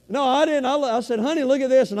 No, I didn't. I said, honey, look at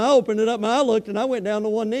this. And I opened it up, and I looked, and I went down to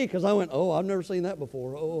one knee because I went, oh, I've never seen that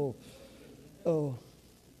before. Oh.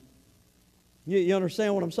 You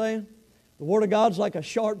understand what I'm saying? The Word of God's like a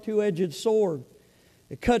sharp two-edged sword.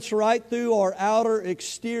 It cuts right through our outer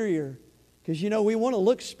exterior. Because, we want to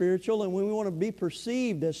look spiritual, and we want to be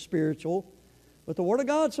perceived as spiritual. But the Word of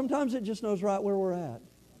God, sometimes it just knows right where we're at.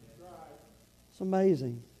 It's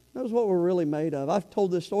amazing. It knows what we're really made of. I've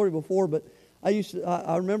told this story before, but I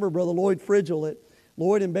remember Brother Lloyd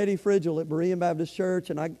and Betty Frigel at Berean Baptist Church,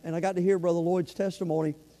 and I got to hear Brother Lloyd's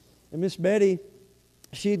testimony. And Miss Betty,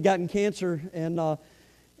 she had gotten cancer, and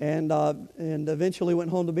eventually went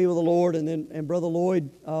home to be with the Lord. And Brother Lloyd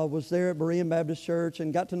was there at Berean Baptist Church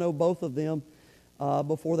and got to know both of them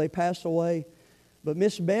before they passed away. But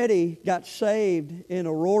Miss Betty got saved in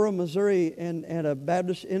Aurora, Missouri, at a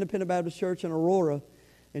independent Baptist church in Aurora,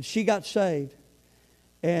 and she got saved.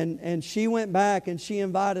 And she went back and she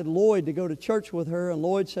invited Lloyd to go to church with her, and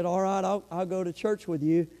Lloyd said, all right, I'll go to church with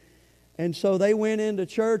you. And so they went into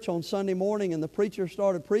church on Sunday morning, and the preacher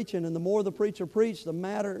started preaching, and the more the preacher preached,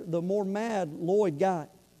 the more mad Lloyd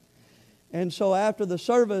got. And so after the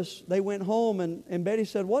service, they went home, and Betty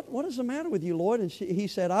said, what is the matter with you, Lloyd? And he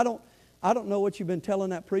said, I don't know what you've been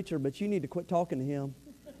telling that preacher, but you need to quit talking to him.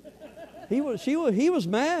 He was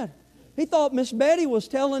mad. He thought Miss Betty was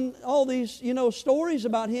telling all these, stories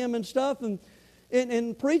about him and stuff,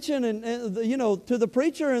 and preaching and to the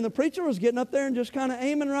preacher, and the preacher was getting up there and just kind of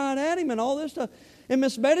aiming right at him and all this stuff. And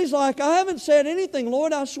Miss Betty's like, I haven't said anything,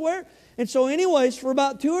 Lloyd, I swear. And so anyways, for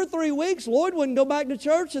about 2 or 3 weeks, Lloyd wouldn't go back to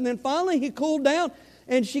church, and then finally he cooled down,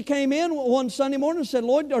 and she came in one Sunday morning and said,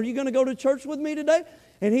 Lloyd, are you going to go to church with me today?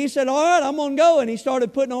 And he said, all right, I'm going to go. And he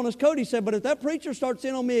started putting on his coat. He said, but if that preacher starts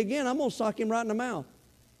in on me again, I'm going to sock him right in the mouth.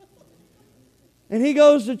 And he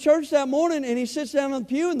goes to church that morning, and he sits down on the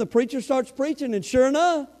pew, and the preacher starts preaching, and sure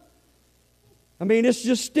enough, I mean, it's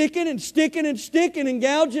just sticking and sticking and sticking and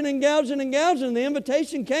gouging and gouging and gouging. And the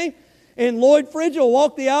invitation came, and Lloyd Frigel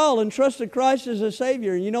walked the aisle and trusted Christ as a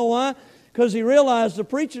Savior. And you know why? Because he realized the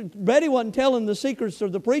preacher, Betty wasn't telling the secrets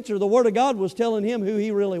of the preacher. The Word of God was telling him who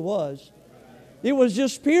he really was. It was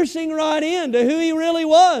just piercing right into who he really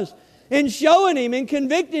was, and showing him and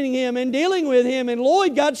convicting him and dealing with him. And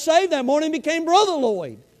Lloyd got saved that morning and became Brother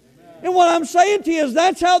Lloyd. And what I'm saying to you is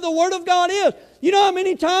that's how the Word of God is. You know how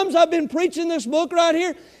many times I've been preaching this book right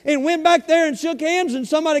here and went back there and shook hands and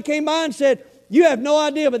somebody came by and said, "You have no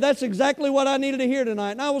idea, but that's exactly what I needed to hear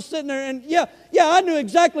tonight." And I was sitting there and, yeah, I knew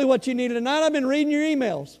exactly what you needed tonight. I've been reading your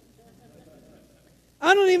emails.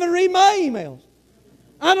 I don't even read my emails.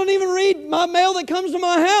 I don't even read my mail that comes to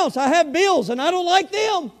my house. I have bills and I don't like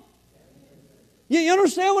them. You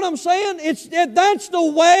understand what I'm saying? That's the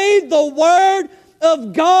way the Word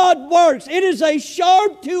of God works. It is a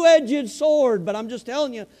sharp, two-edged sword. But I'm just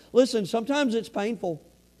telling you, listen, sometimes it's painful.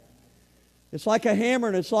 It's like a hammer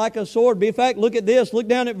and it's like a sword. In fact, look at this. Look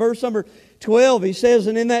down at verse number 12. He says,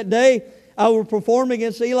 "And in that day I will perform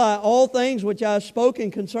against Eli all things which I have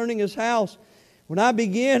spoken concerning his house. When I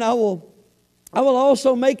begin, I will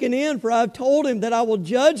also make an end, for I have told him that I will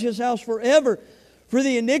judge his house forever for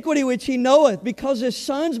the iniquity which he knoweth, because his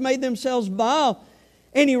sons made themselves vile,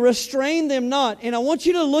 and he restrained them not." And I want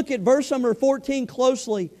you to look at verse number 14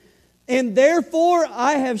 closely. "And therefore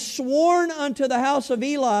I have sworn unto the house of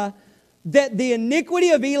Eli that the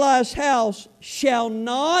iniquity of Eli's house shall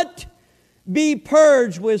not be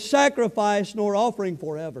purged with sacrifice nor offering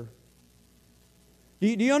forever." Do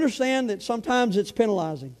you understand that sometimes it's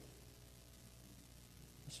penalizing?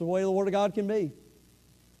 That's the way the Word of God can be.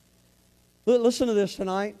 Listen to this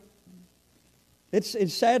tonight.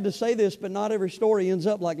 It's sad to say this, but not every story ends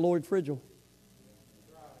up like Lloyd Frigil.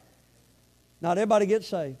 Not everybody gets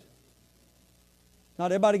saved.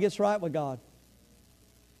 Not everybody gets right with God.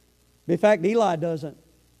 In fact, Eli doesn't.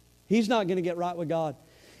 He's not going to get right with God.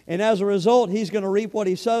 And as a result, he's going to reap what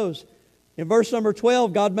he sows. In verse number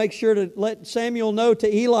 12, God makes sure to let Samuel know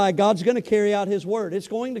to Eli, God's going to carry out His word. It's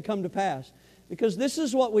going to come to pass. Because this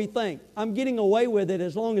is what we think. I'm getting away with it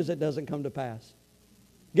as long as it doesn't come to pass.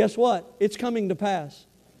 Guess what? It's coming to pass.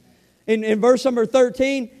 In verse number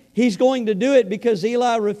 13, he's going to do it because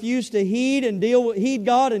Eli refused to heed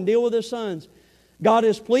God and deal with his sons. God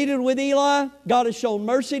has pleaded with Eli. God has shown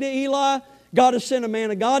mercy to Eli. God has sent a man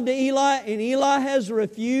of God to Eli. And Eli has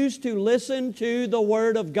refused to listen to the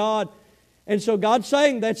Word of God. And so God's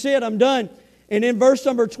saying, that's it, I'm done. And in verse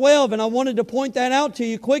number 12, and I wanted to point that out to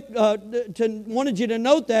you wanted you to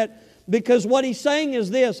note that, because what he's saying is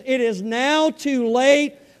this: it is now too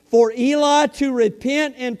late for Eli to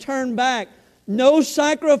repent and turn back. No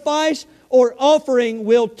sacrifice or offering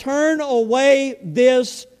will turn away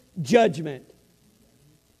this judgment.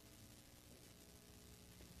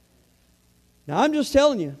 Now I'm just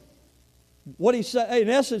telling you what he's saying. In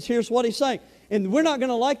essence, here's what he's saying. And we're not going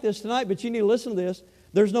to like this tonight, but you need to listen to this.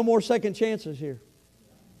 There's no more second chances here.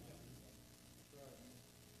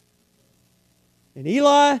 And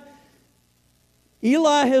Eli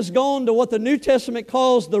has gone to what the New Testament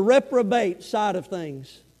calls the reprobate side of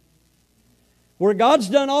things, where God's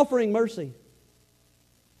done offering mercy.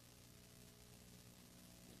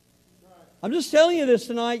 I'm just telling you this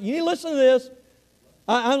tonight. You need to listen to this.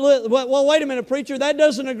 Well, wait a minute, preacher. That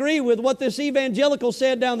doesn't agree with what this evangelical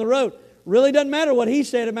said down the road. Really doesn't matter what he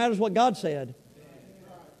said. It matters what God said.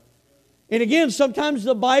 And again, sometimes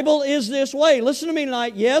the Bible is this way. Listen to me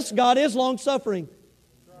tonight. Yes, God is long-suffering.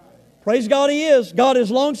 Praise God, He is. God is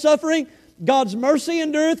long-suffering. God's mercy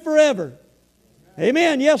endureth forever.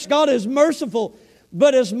 Amen. Yes, God is merciful.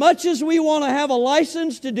 But as much as we want to have a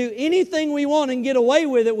license to do anything we want and get away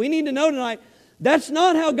with it, we need to know tonight, that's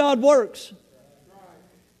not how God works.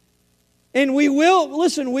 And we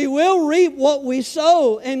will reap what we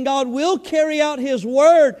sow, and God will carry out His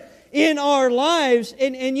Word in our lives.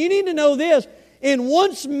 And you need to know this. And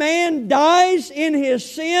once man dies in his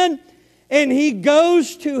sin and he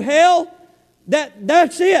goes to hell,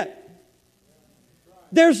 that's it.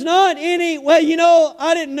 There's not any,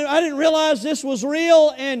 I didn't realize this was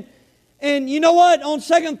real, and you know what? On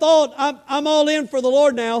second thought, I'm all in for the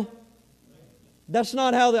Lord now. That's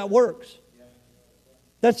not how that works.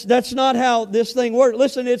 That's not how this thing works.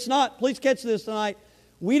 Listen, it's not, please catch this tonight.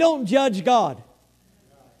 We don't judge God.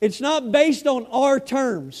 It's not based on our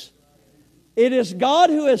terms. It is God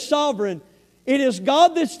who is sovereign. It is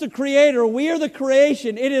God that's the creator. We are the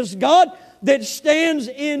creation. It is God that stands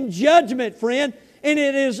in judgment, friend. And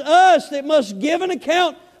it is us that must give an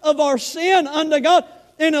account of our sin unto God.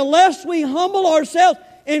 And unless we humble ourselves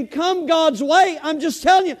and come God's way, I'm just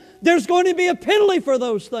telling you, there's going to be a penalty for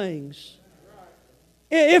those things.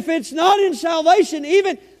 If it's not in salvation,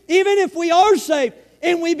 even if we are saved,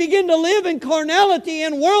 and we begin to live in carnality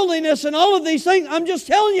and worldliness and all of these things, I'm just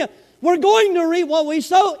telling you, We're going to reap what we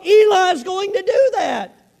sow. Eli's going to do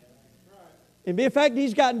that. And in fact,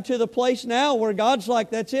 he's gotten to the place now where God's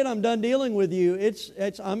like, that's it, I'm done dealing with you.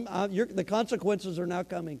 The consequences are now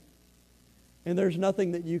coming. And there's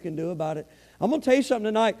nothing that you can do about it. I'm going to tell you something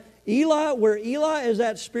tonight. Where Eli is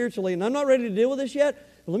at spiritually, and I'm not ready to deal with this yet,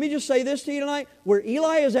 but let me just say this to you tonight. Where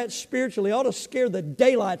Eli is at spiritually ought to scare the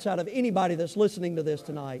daylights out of anybody that's listening to this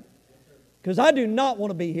tonight. Because I do not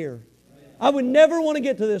want to be here. I would never want to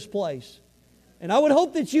get to this place. And I would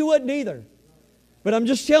hope that you wouldn't either. But I'm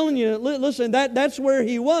just telling you, listen, that's where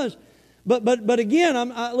he was. But again,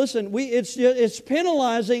 listen, it's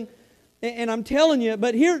penalizing, and I'm telling you.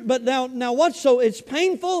 But now watch. So it's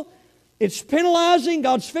painful, it's penalizing.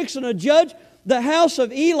 God's fixing to judge the house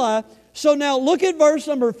of Eli. So now look at verse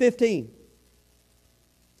number 15.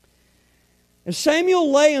 And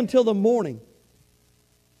Samuel lay until the morning,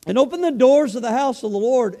 and opened the doors of the house of the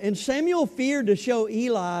Lord. And Samuel feared to show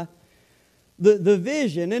Eli the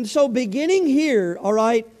vision. And so beginning here, all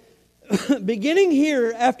right, beginning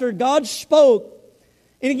here after God spoke,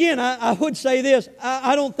 and again, I would say this,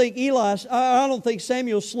 I don't think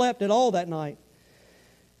Samuel slept at all that night.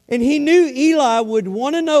 And he knew Eli would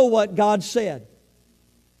want to know what God said.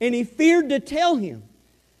 And he feared to tell him.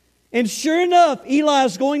 And sure enough, Eli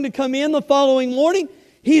is going to come in the following morning.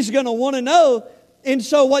 He's going to want to know. And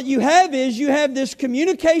so what you have is you have this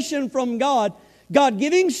communication from God. God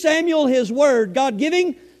giving Samuel His word. God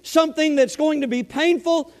giving something that's going to be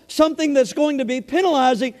painful. Something that's going to be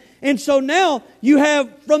penalizing. And so now you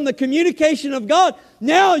have, from the communication of God,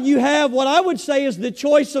 now you have what I would say is the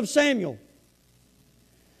choice of Samuel.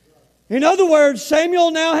 In other words,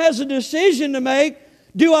 Samuel now has a decision to make.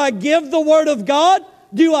 Do I give the word of God?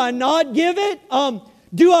 Do I not give it?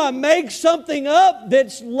 Do I make something up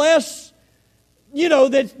that's less,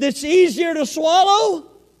 that's easier to swallow?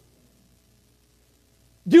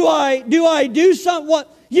 Do I do something?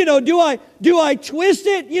 Do I twist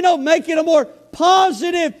it? Make it a more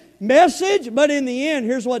positive message? But in the end,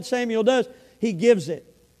 here's what Samuel does: he gives it,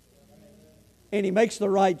 and he makes the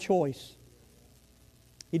right choice.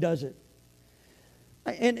 He does it.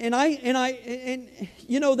 And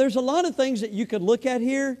there's a lot of things that you could look at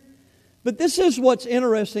here, but this is what's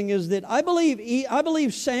interesting: is that I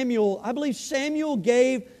believe Samuel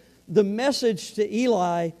gave the message to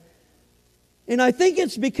Eli. And I think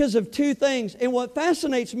it's because of two things. And what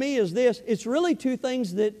fascinates me is this: it's really two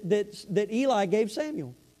things that Eli gave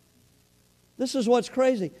Samuel. This is what's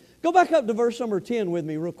crazy. Go back up to verse number 10 with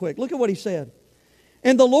me real quick. Look at what he said.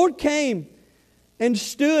 And the Lord came and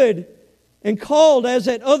stood and called as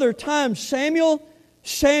at other times, Samuel,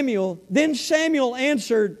 Samuel. Then Samuel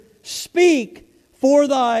answered, Speak, for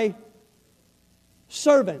thy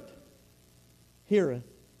servant heareth.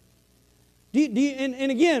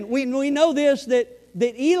 And again, we know this,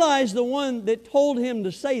 that Eli is the one that told him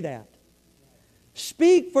to say that.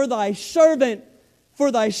 Speak, for thy servant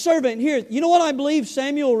heareth. You know what I believe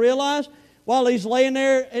Samuel realized while he's laying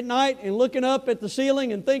there at night and looking up at the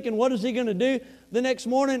ceiling and thinking, what is he going to do the next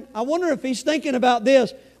morning? I wonder if he's thinking about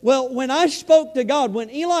this. Well, when I spoke to God, when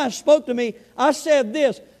Eli spoke to me, I said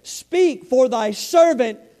this: Speak, for thy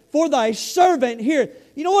servant heareth.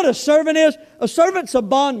 You know what a servant is? A servant's a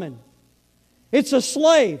bondman. It's a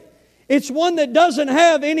slave. It's one that doesn't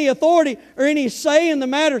have any authority or any say in the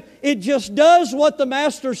matter. It just does what the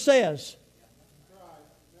master says.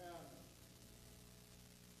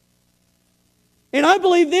 And I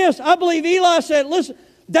believe this. I believe Eli said, listen,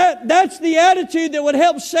 that's the attitude that would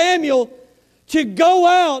help Samuel to go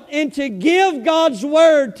out and to give God's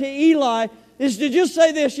word to Eli, is to just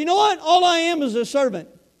say this: you know what? All I am is a servant.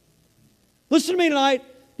 Listen to me tonight.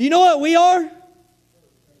 Do you know what we are?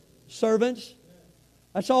 Servants.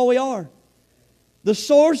 That's all we are. The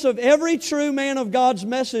source of every true man of God's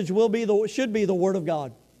message should be the Word of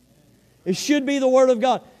God. It should be the Word of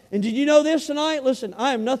God. And did you know this tonight? Listen,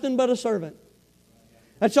 I am nothing but a servant.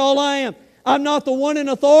 That's all I am. I'm not the one in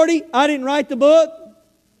authority. I didn't write the book.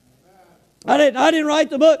 I didn't write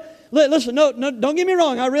the book. Listen, no, don't get me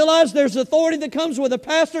wrong. I realize there's authority that comes with a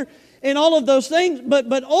pastor and all of those things,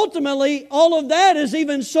 but ultimately all of that is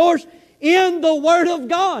even sourced in the Word of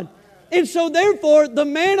God. And so therefore, the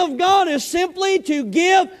man of God is simply to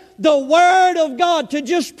give the Word of God, to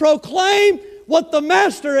just proclaim what the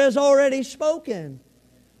Master has already spoken.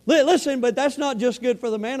 Listen, but that's not just good for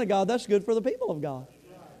the man of God, that's good for the people of God.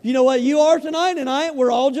 You know what you are tonight and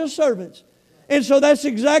we're all just servants. And so that's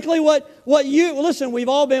exactly what listen, we've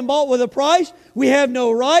all been bought with a price. We have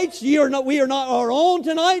no rights. We are not our own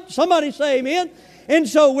tonight. Somebody say amen. And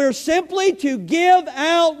so we're simply to give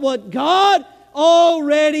out what God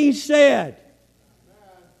already said.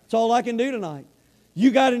 That's all I can do tonight.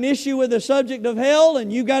 you got an issue with the subject of hell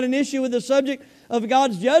and you got an issue with the subject of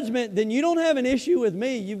God's judgment, then you don't have an issue with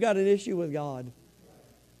me. You've got an issue with God.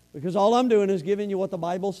 Because all I'm doing is giving you what the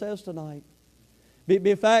Bible says tonight.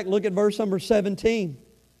 In fact, look at verse number 17.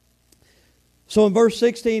 So in verse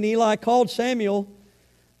 16, Eli called Samuel.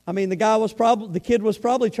 I mean, the kid was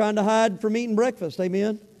probably trying to hide from eating breakfast.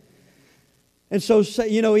 Amen. And so,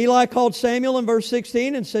 Eli called Samuel in verse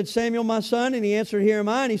 16 and said, Samuel, my son. And he answered, Here am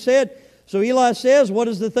I. And he said, so Eli says, what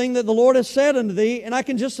is the thing that the Lord has said unto thee? And I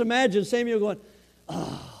can just imagine Samuel going,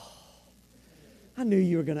 oh, I knew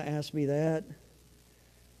you were going to ask me that.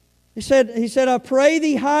 He said, I pray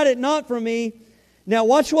thee, hide it not from me. Now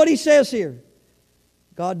watch what he says here.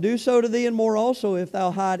 God do so to thee and more also, if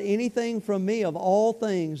thou hide anything from me of all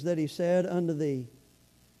things that he said unto thee.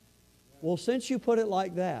 Well, since you put it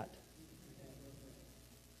like that,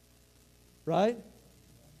 right?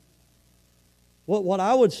 What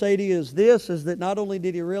I would say to you is this, is that not only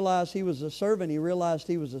did he realize he was a servant, he realized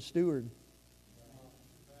he was a steward.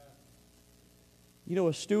 You know,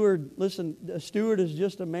 a steward is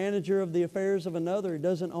just a manager of the affairs of another. He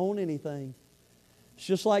doesn't own anything. It's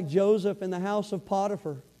just like Joseph in the house of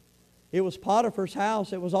Potiphar. It was Potiphar's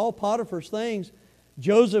house. It was all Potiphar's things.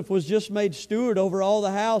 Joseph was just made steward over all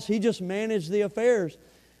the house. He just managed the affairs.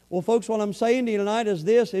 Well, folks, what I'm saying to you tonight is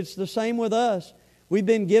this. It's the same with us. We've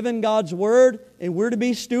been given God's Word, and we're to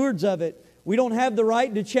be stewards of it. We don't have the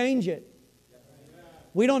right to change it.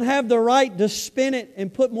 We don't have the right to spin it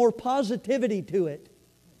and put more positivity to it.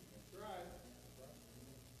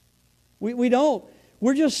 We don't.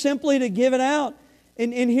 We're just simply to give it out.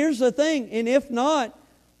 And here's the thing. And if not,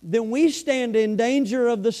 then we stand in danger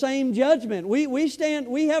of the same judgment.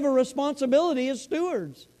 We have a responsibility as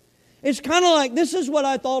stewards. It's kind of like, this is what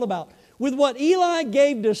I thought about. With what Eli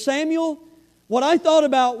gave to Samuel, what I thought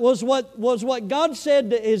about was what God said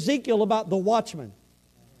to Ezekiel about the watchman.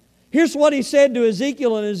 Here's what He said to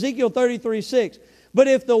Ezekiel in Ezekiel 33:6. But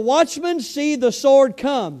if the watchman see the sword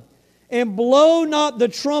come, and blow not the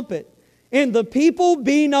trumpet, and the people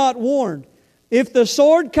be not warned, if the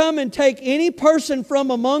sword come and take any person from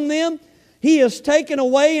among them, he is taken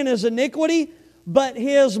away in his iniquity, but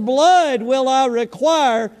his blood will I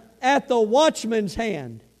require at the watchman's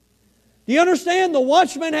hand. Do you understand? The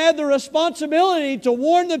watchman had the responsibility to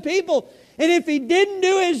warn the people. And if he didn't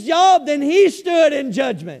do his job, then he stood in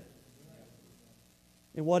judgment.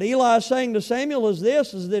 And what Eli is saying to Samuel is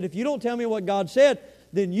this, is that if you don't tell me what God said,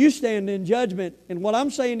 then you stand in judgment. And what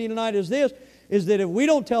I'm saying to you tonight is this, is that if we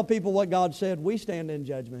don't tell people what God said, we stand in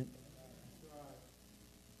judgment.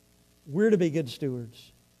 We're to be good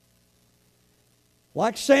stewards.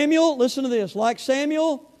 Like Samuel, listen to this, like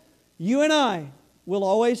Samuel, you and I will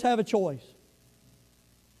always have a choice.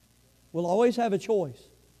 We'll always have a choice.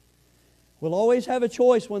 We'll always have a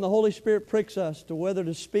choice when the Holy Spirit pricks us to whether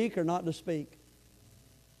to speak or not to speak.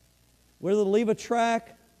 Whether to leave a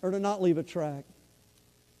track or to not leave a track.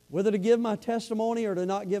 Whether to give my testimony or to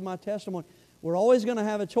not give my testimony. We're always going to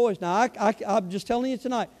have a choice. Now, I'm just telling you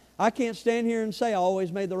tonight, I can't stand here and say I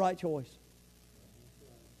always made the right choice.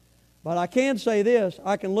 But I can say this,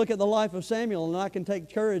 I can look at the life of Samuel and I can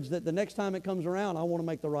take courage that the next time it comes around, I want to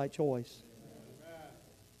make the right choice.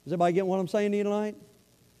 Does everybody get what I'm saying to you tonight?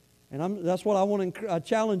 And that's what I want to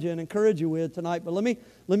challenge you and encourage you with tonight. But let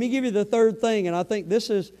me give you the third thing, and I think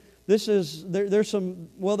there's some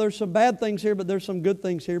bad things here, but there's some good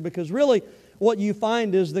things here, because really what you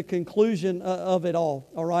find is the conclusion of it all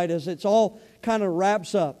right, as it's all kind of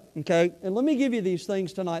wraps up, okay? And let me give you these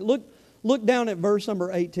things tonight. Look down at verse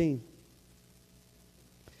number 18.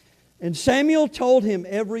 And Samuel told him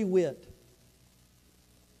every whit,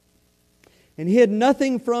 and hid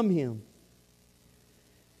nothing from him.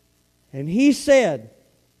 And he said,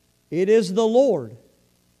 It is the Lord.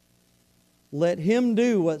 Let him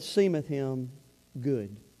do what seemeth him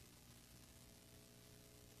good.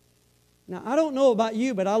 Now, I don't know about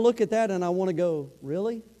you, but I look at that and I want to go,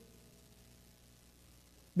 really?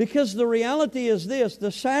 Because the reality is this,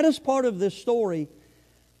 the saddest part of this story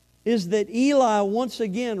is that Eli once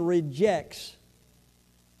again rejects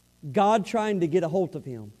God trying to get a hold of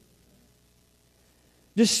him.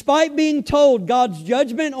 Despite being told God's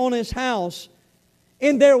judgment on his house,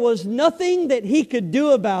 and there was nothing that he could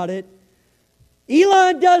do about it,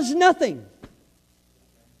 Eli does nothing.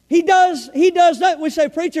 He does not. We say,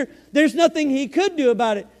 preacher, there's nothing he could do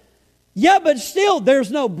about it. Yeah, but still,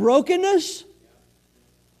 there's no brokenness.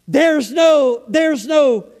 There's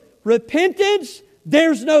no repentance.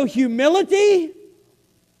 There's no humility.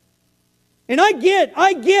 And I get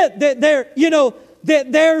that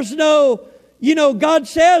that there's no, God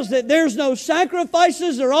says that there's no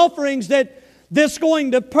sacrifices or offerings that that's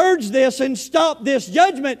going to purge this and stop this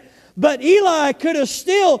judgment. But Eli could have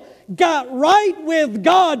still got right with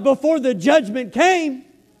God before the judgment came.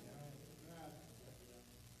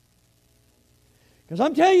 Because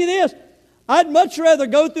I'm telling you this, I'd much rather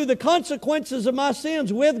go through the consequences of my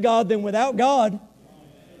sins with God than without God.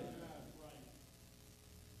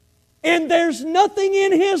 And there's nothing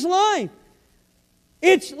in His life.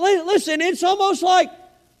 Listen, it's almost like,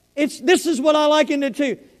 this is what I liken it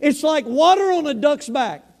to. It's like water on a duck's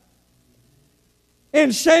back.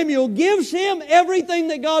 And Samuel gives him everything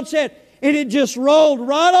that God said. And it just rolled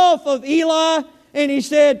right off of Eli. And he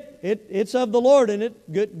said, it's of the Lord. And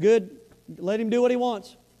good. Let him do what he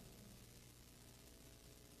wants.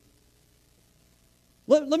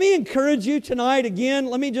 Let me encourage you tonight again.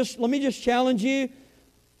 Let me just challenge you.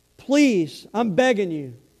 Please, I'm begging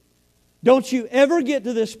you. Don't you ever get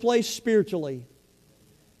to this place spiritually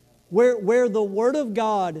where the Word of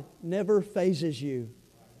God never phases you.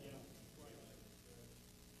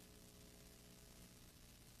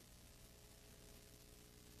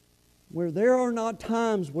 Where there are not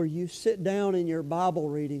times where you sit down in your Bible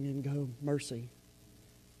reading and go, mercy,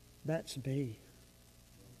 that's me.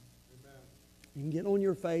 And get on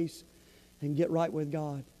your face and get right with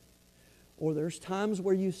God. Or there's times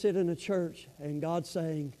where you sit in a church and God's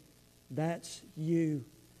saying, that's you.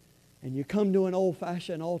 And you come to an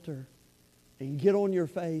old-fashioned altar and get on your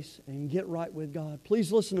face and get right with God.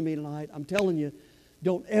 Please listen to me tonight. I'm telling you,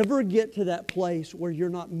 don't ever get to that place where you're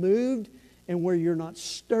not moved and where you're not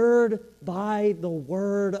stirred by the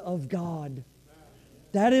Word of God.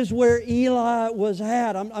 That is where Eli was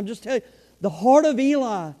at. I'm just telling you, the heart of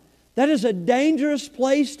Eli, that is a dangerous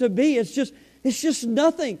place to be. It's just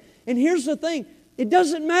nothing. And here's the thing. It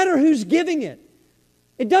doesn't matter who's giving it.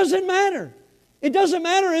 It doesn't matter. It doesn't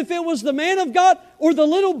matter if it was the man of God or the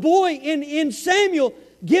little boy in Samuel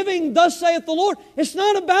giving, thus saith the Lord. It's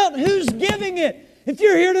not about who's giving it. If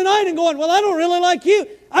you're here tonight and going, well, I don't really like you,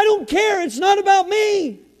 I don't care. It's not about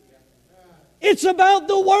me. It's about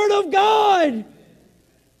the Word of God.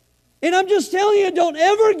 And I'm just telling you, don't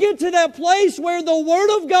ever get to that place where the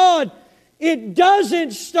Word of God, it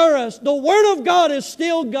doesn't stir us. The Word of God is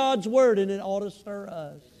still God's Word, and it ought to stir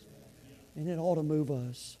us. And it ought to move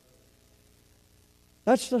us.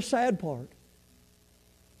 That's the sad part.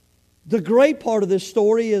 The great part of this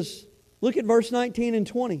story is, look at verse 19 and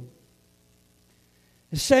 20.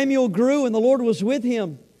 Samuel grew and the Lord was with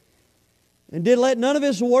him and did let none of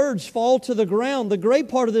his words fall to the ground. The great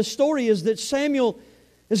part of this story is that Samuel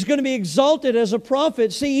is going to be exalted as a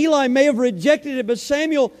prophet. See, Eli may have rejected it, but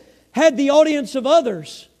Samuel had the audience of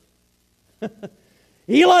others.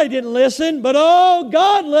 Eli didn't listen, but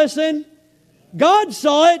God listened. God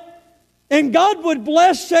saw it, and God would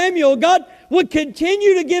bless Samuel. God would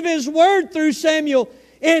continue to give His word through Samuel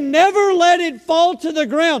and never let it fall to the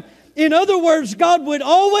ground. In other words, God would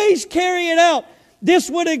always carry it out. This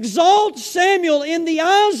would exalt Samuel in the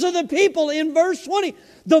eyes of the people. In verse 20,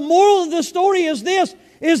 the moral of the story is this,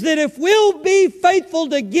 is that if we'll be faithful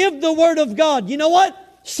to give the Word of God, you know what?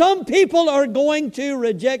 Some people are going to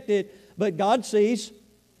reject it, but God sees.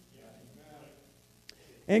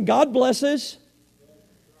 And God blesses.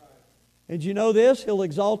 And you know this? He'll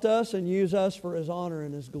exalt us and use us for His honor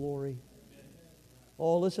and His glory.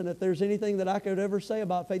 Oh, listen, if there's anything that I could ever say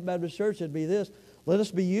about Faith Baptist Church, it'd be this. Let us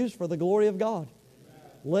be used for the glory of God.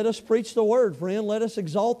 Let us preach the Word, friend. Let us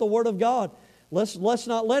exalt the Word of God. Let's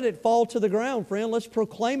not let it fall to the ground, friend. Let's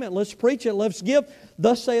proclaim it. Let's preach it. Let's give,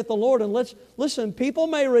 thus saith the Lord. And listen, people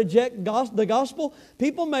may reject the gospel.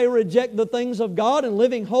 People may reject the things of God and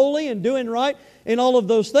living holy and doing right and all of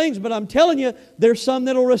those things. But I'm telling you, there's some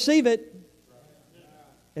that will receive it.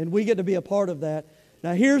 And we get to be a part of that.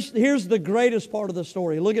 Now here's the greatest part of the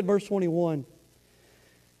story. Look at verse 21.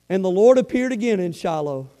 And the Lord appeared again in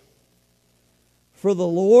Shiloh. For the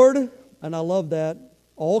Lord, and I love that,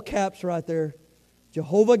 all caps right there,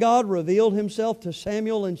 Jehovah God revealed Himself to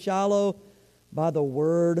Samuel in Shiloh by the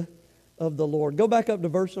word of the Lord. Go back up to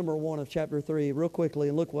verse number 1 of chapter 3 real quickly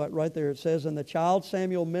and look what right there it says. And the child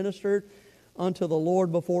Samuel ministered unto the Lord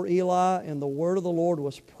before Eli, and the word of the Lord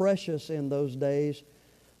was precious in those days.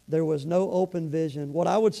 There was no open vision. What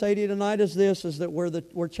I would say to you tonight is this, is that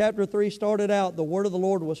where chapter 3 started out, the word of the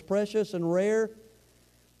Lord was precious and rare.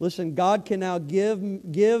 Listen, God can now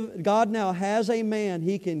God now has a man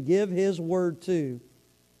He can give His word to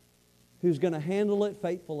who's going to handle it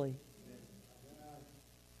faithfully.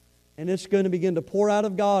 And it's going to begin to pour out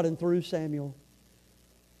of God and through Samuel.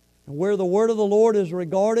 And where the word of the Lord is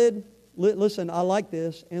regarded, listen, I like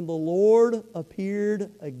this, and the Lord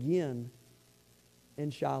appeared again in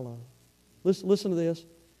Shiloh. Listen to this.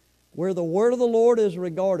 Where the word of the Lord is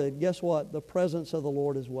regarded, guess what? The presence of the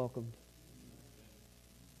Lord is welcomed.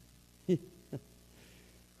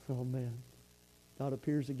 Oh man. God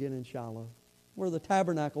appears again in Shiloh, where the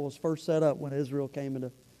tabernacle was first set up when Israel came into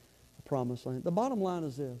the promised land. The bottom line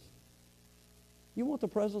is this. You want the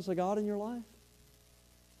presence of God in your life?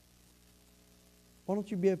 Why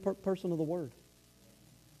don't you be a person of the Word?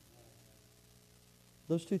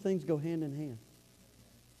 Those two things go hand in hand.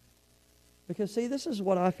 Because see, this is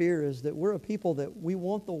what I fear, is that we're a people that we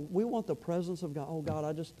want the presence of God. Oh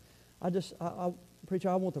God, preacher,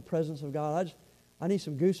 I want the presence of God. I need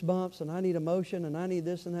some goosebumps, and I need emotion, and I need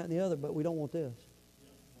this and that and the other, but we don't want this.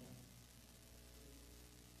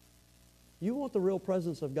 You want the real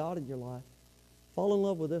presence of God in your life. Fall in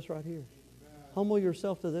love with this right here. Humble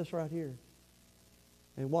yourself to this right here.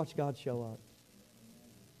 And watch God show up.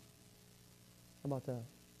 How about that?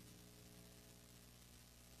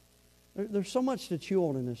 There's so much to chew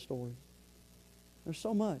on in this story. There's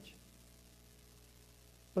so much.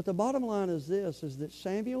 But the bottom line is this, is that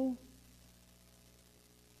Samuel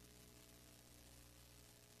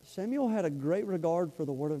had a great regard for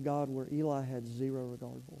the Word of God where Eli had zero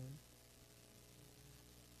regard for it.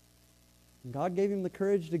 And God gave him the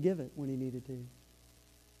courage to give it when he needed to.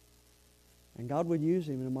 And God would use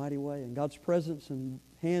him in a mighty way. And God's presence and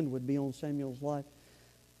hand would be on Samuel's life.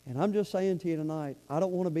 And I'm just saying to you tonight, I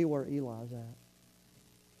don't want to be where Eli's at.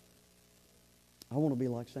 I want to be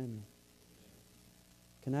like Samuel.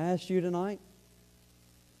 Can I ask you tonight,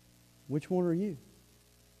 which one are you?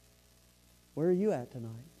 Where are you at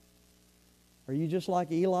tonight? Are you just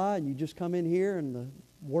like Eli and you just come in here and the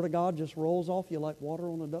Word of God just rolls off you like water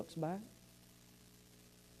on a duck's back?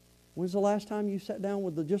 When's the last time you sat down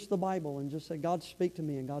with just the Bible and just said, God, speak to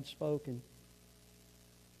me, and God spoke and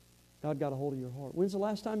God got a hold of your heart? When's the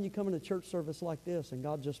last time you come in a church service like this and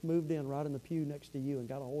God just moved in right in the pew next to you and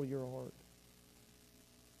got a hold of your heart?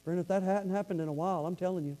 Friend, if that hadn't happened in a while, I'm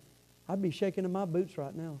telling you, I'd be shaking in my boots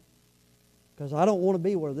right now, because I don't want to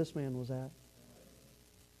be where this man was at.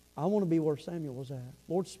 I want to be where Samuel was at.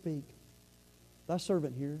 Lord, speak. Thy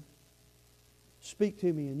servant here. Speak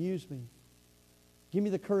to me and use me. Give me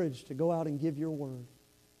the courage to go out and give your word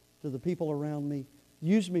to the people around me.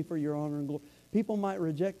 Use me for your honor and glory. People might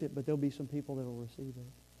reject it, but there'll be some people that will receive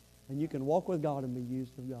it. And you can walk with God and be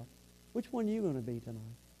used of God. Which one are you going to be tonight?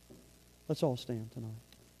 Let's all stand tonight.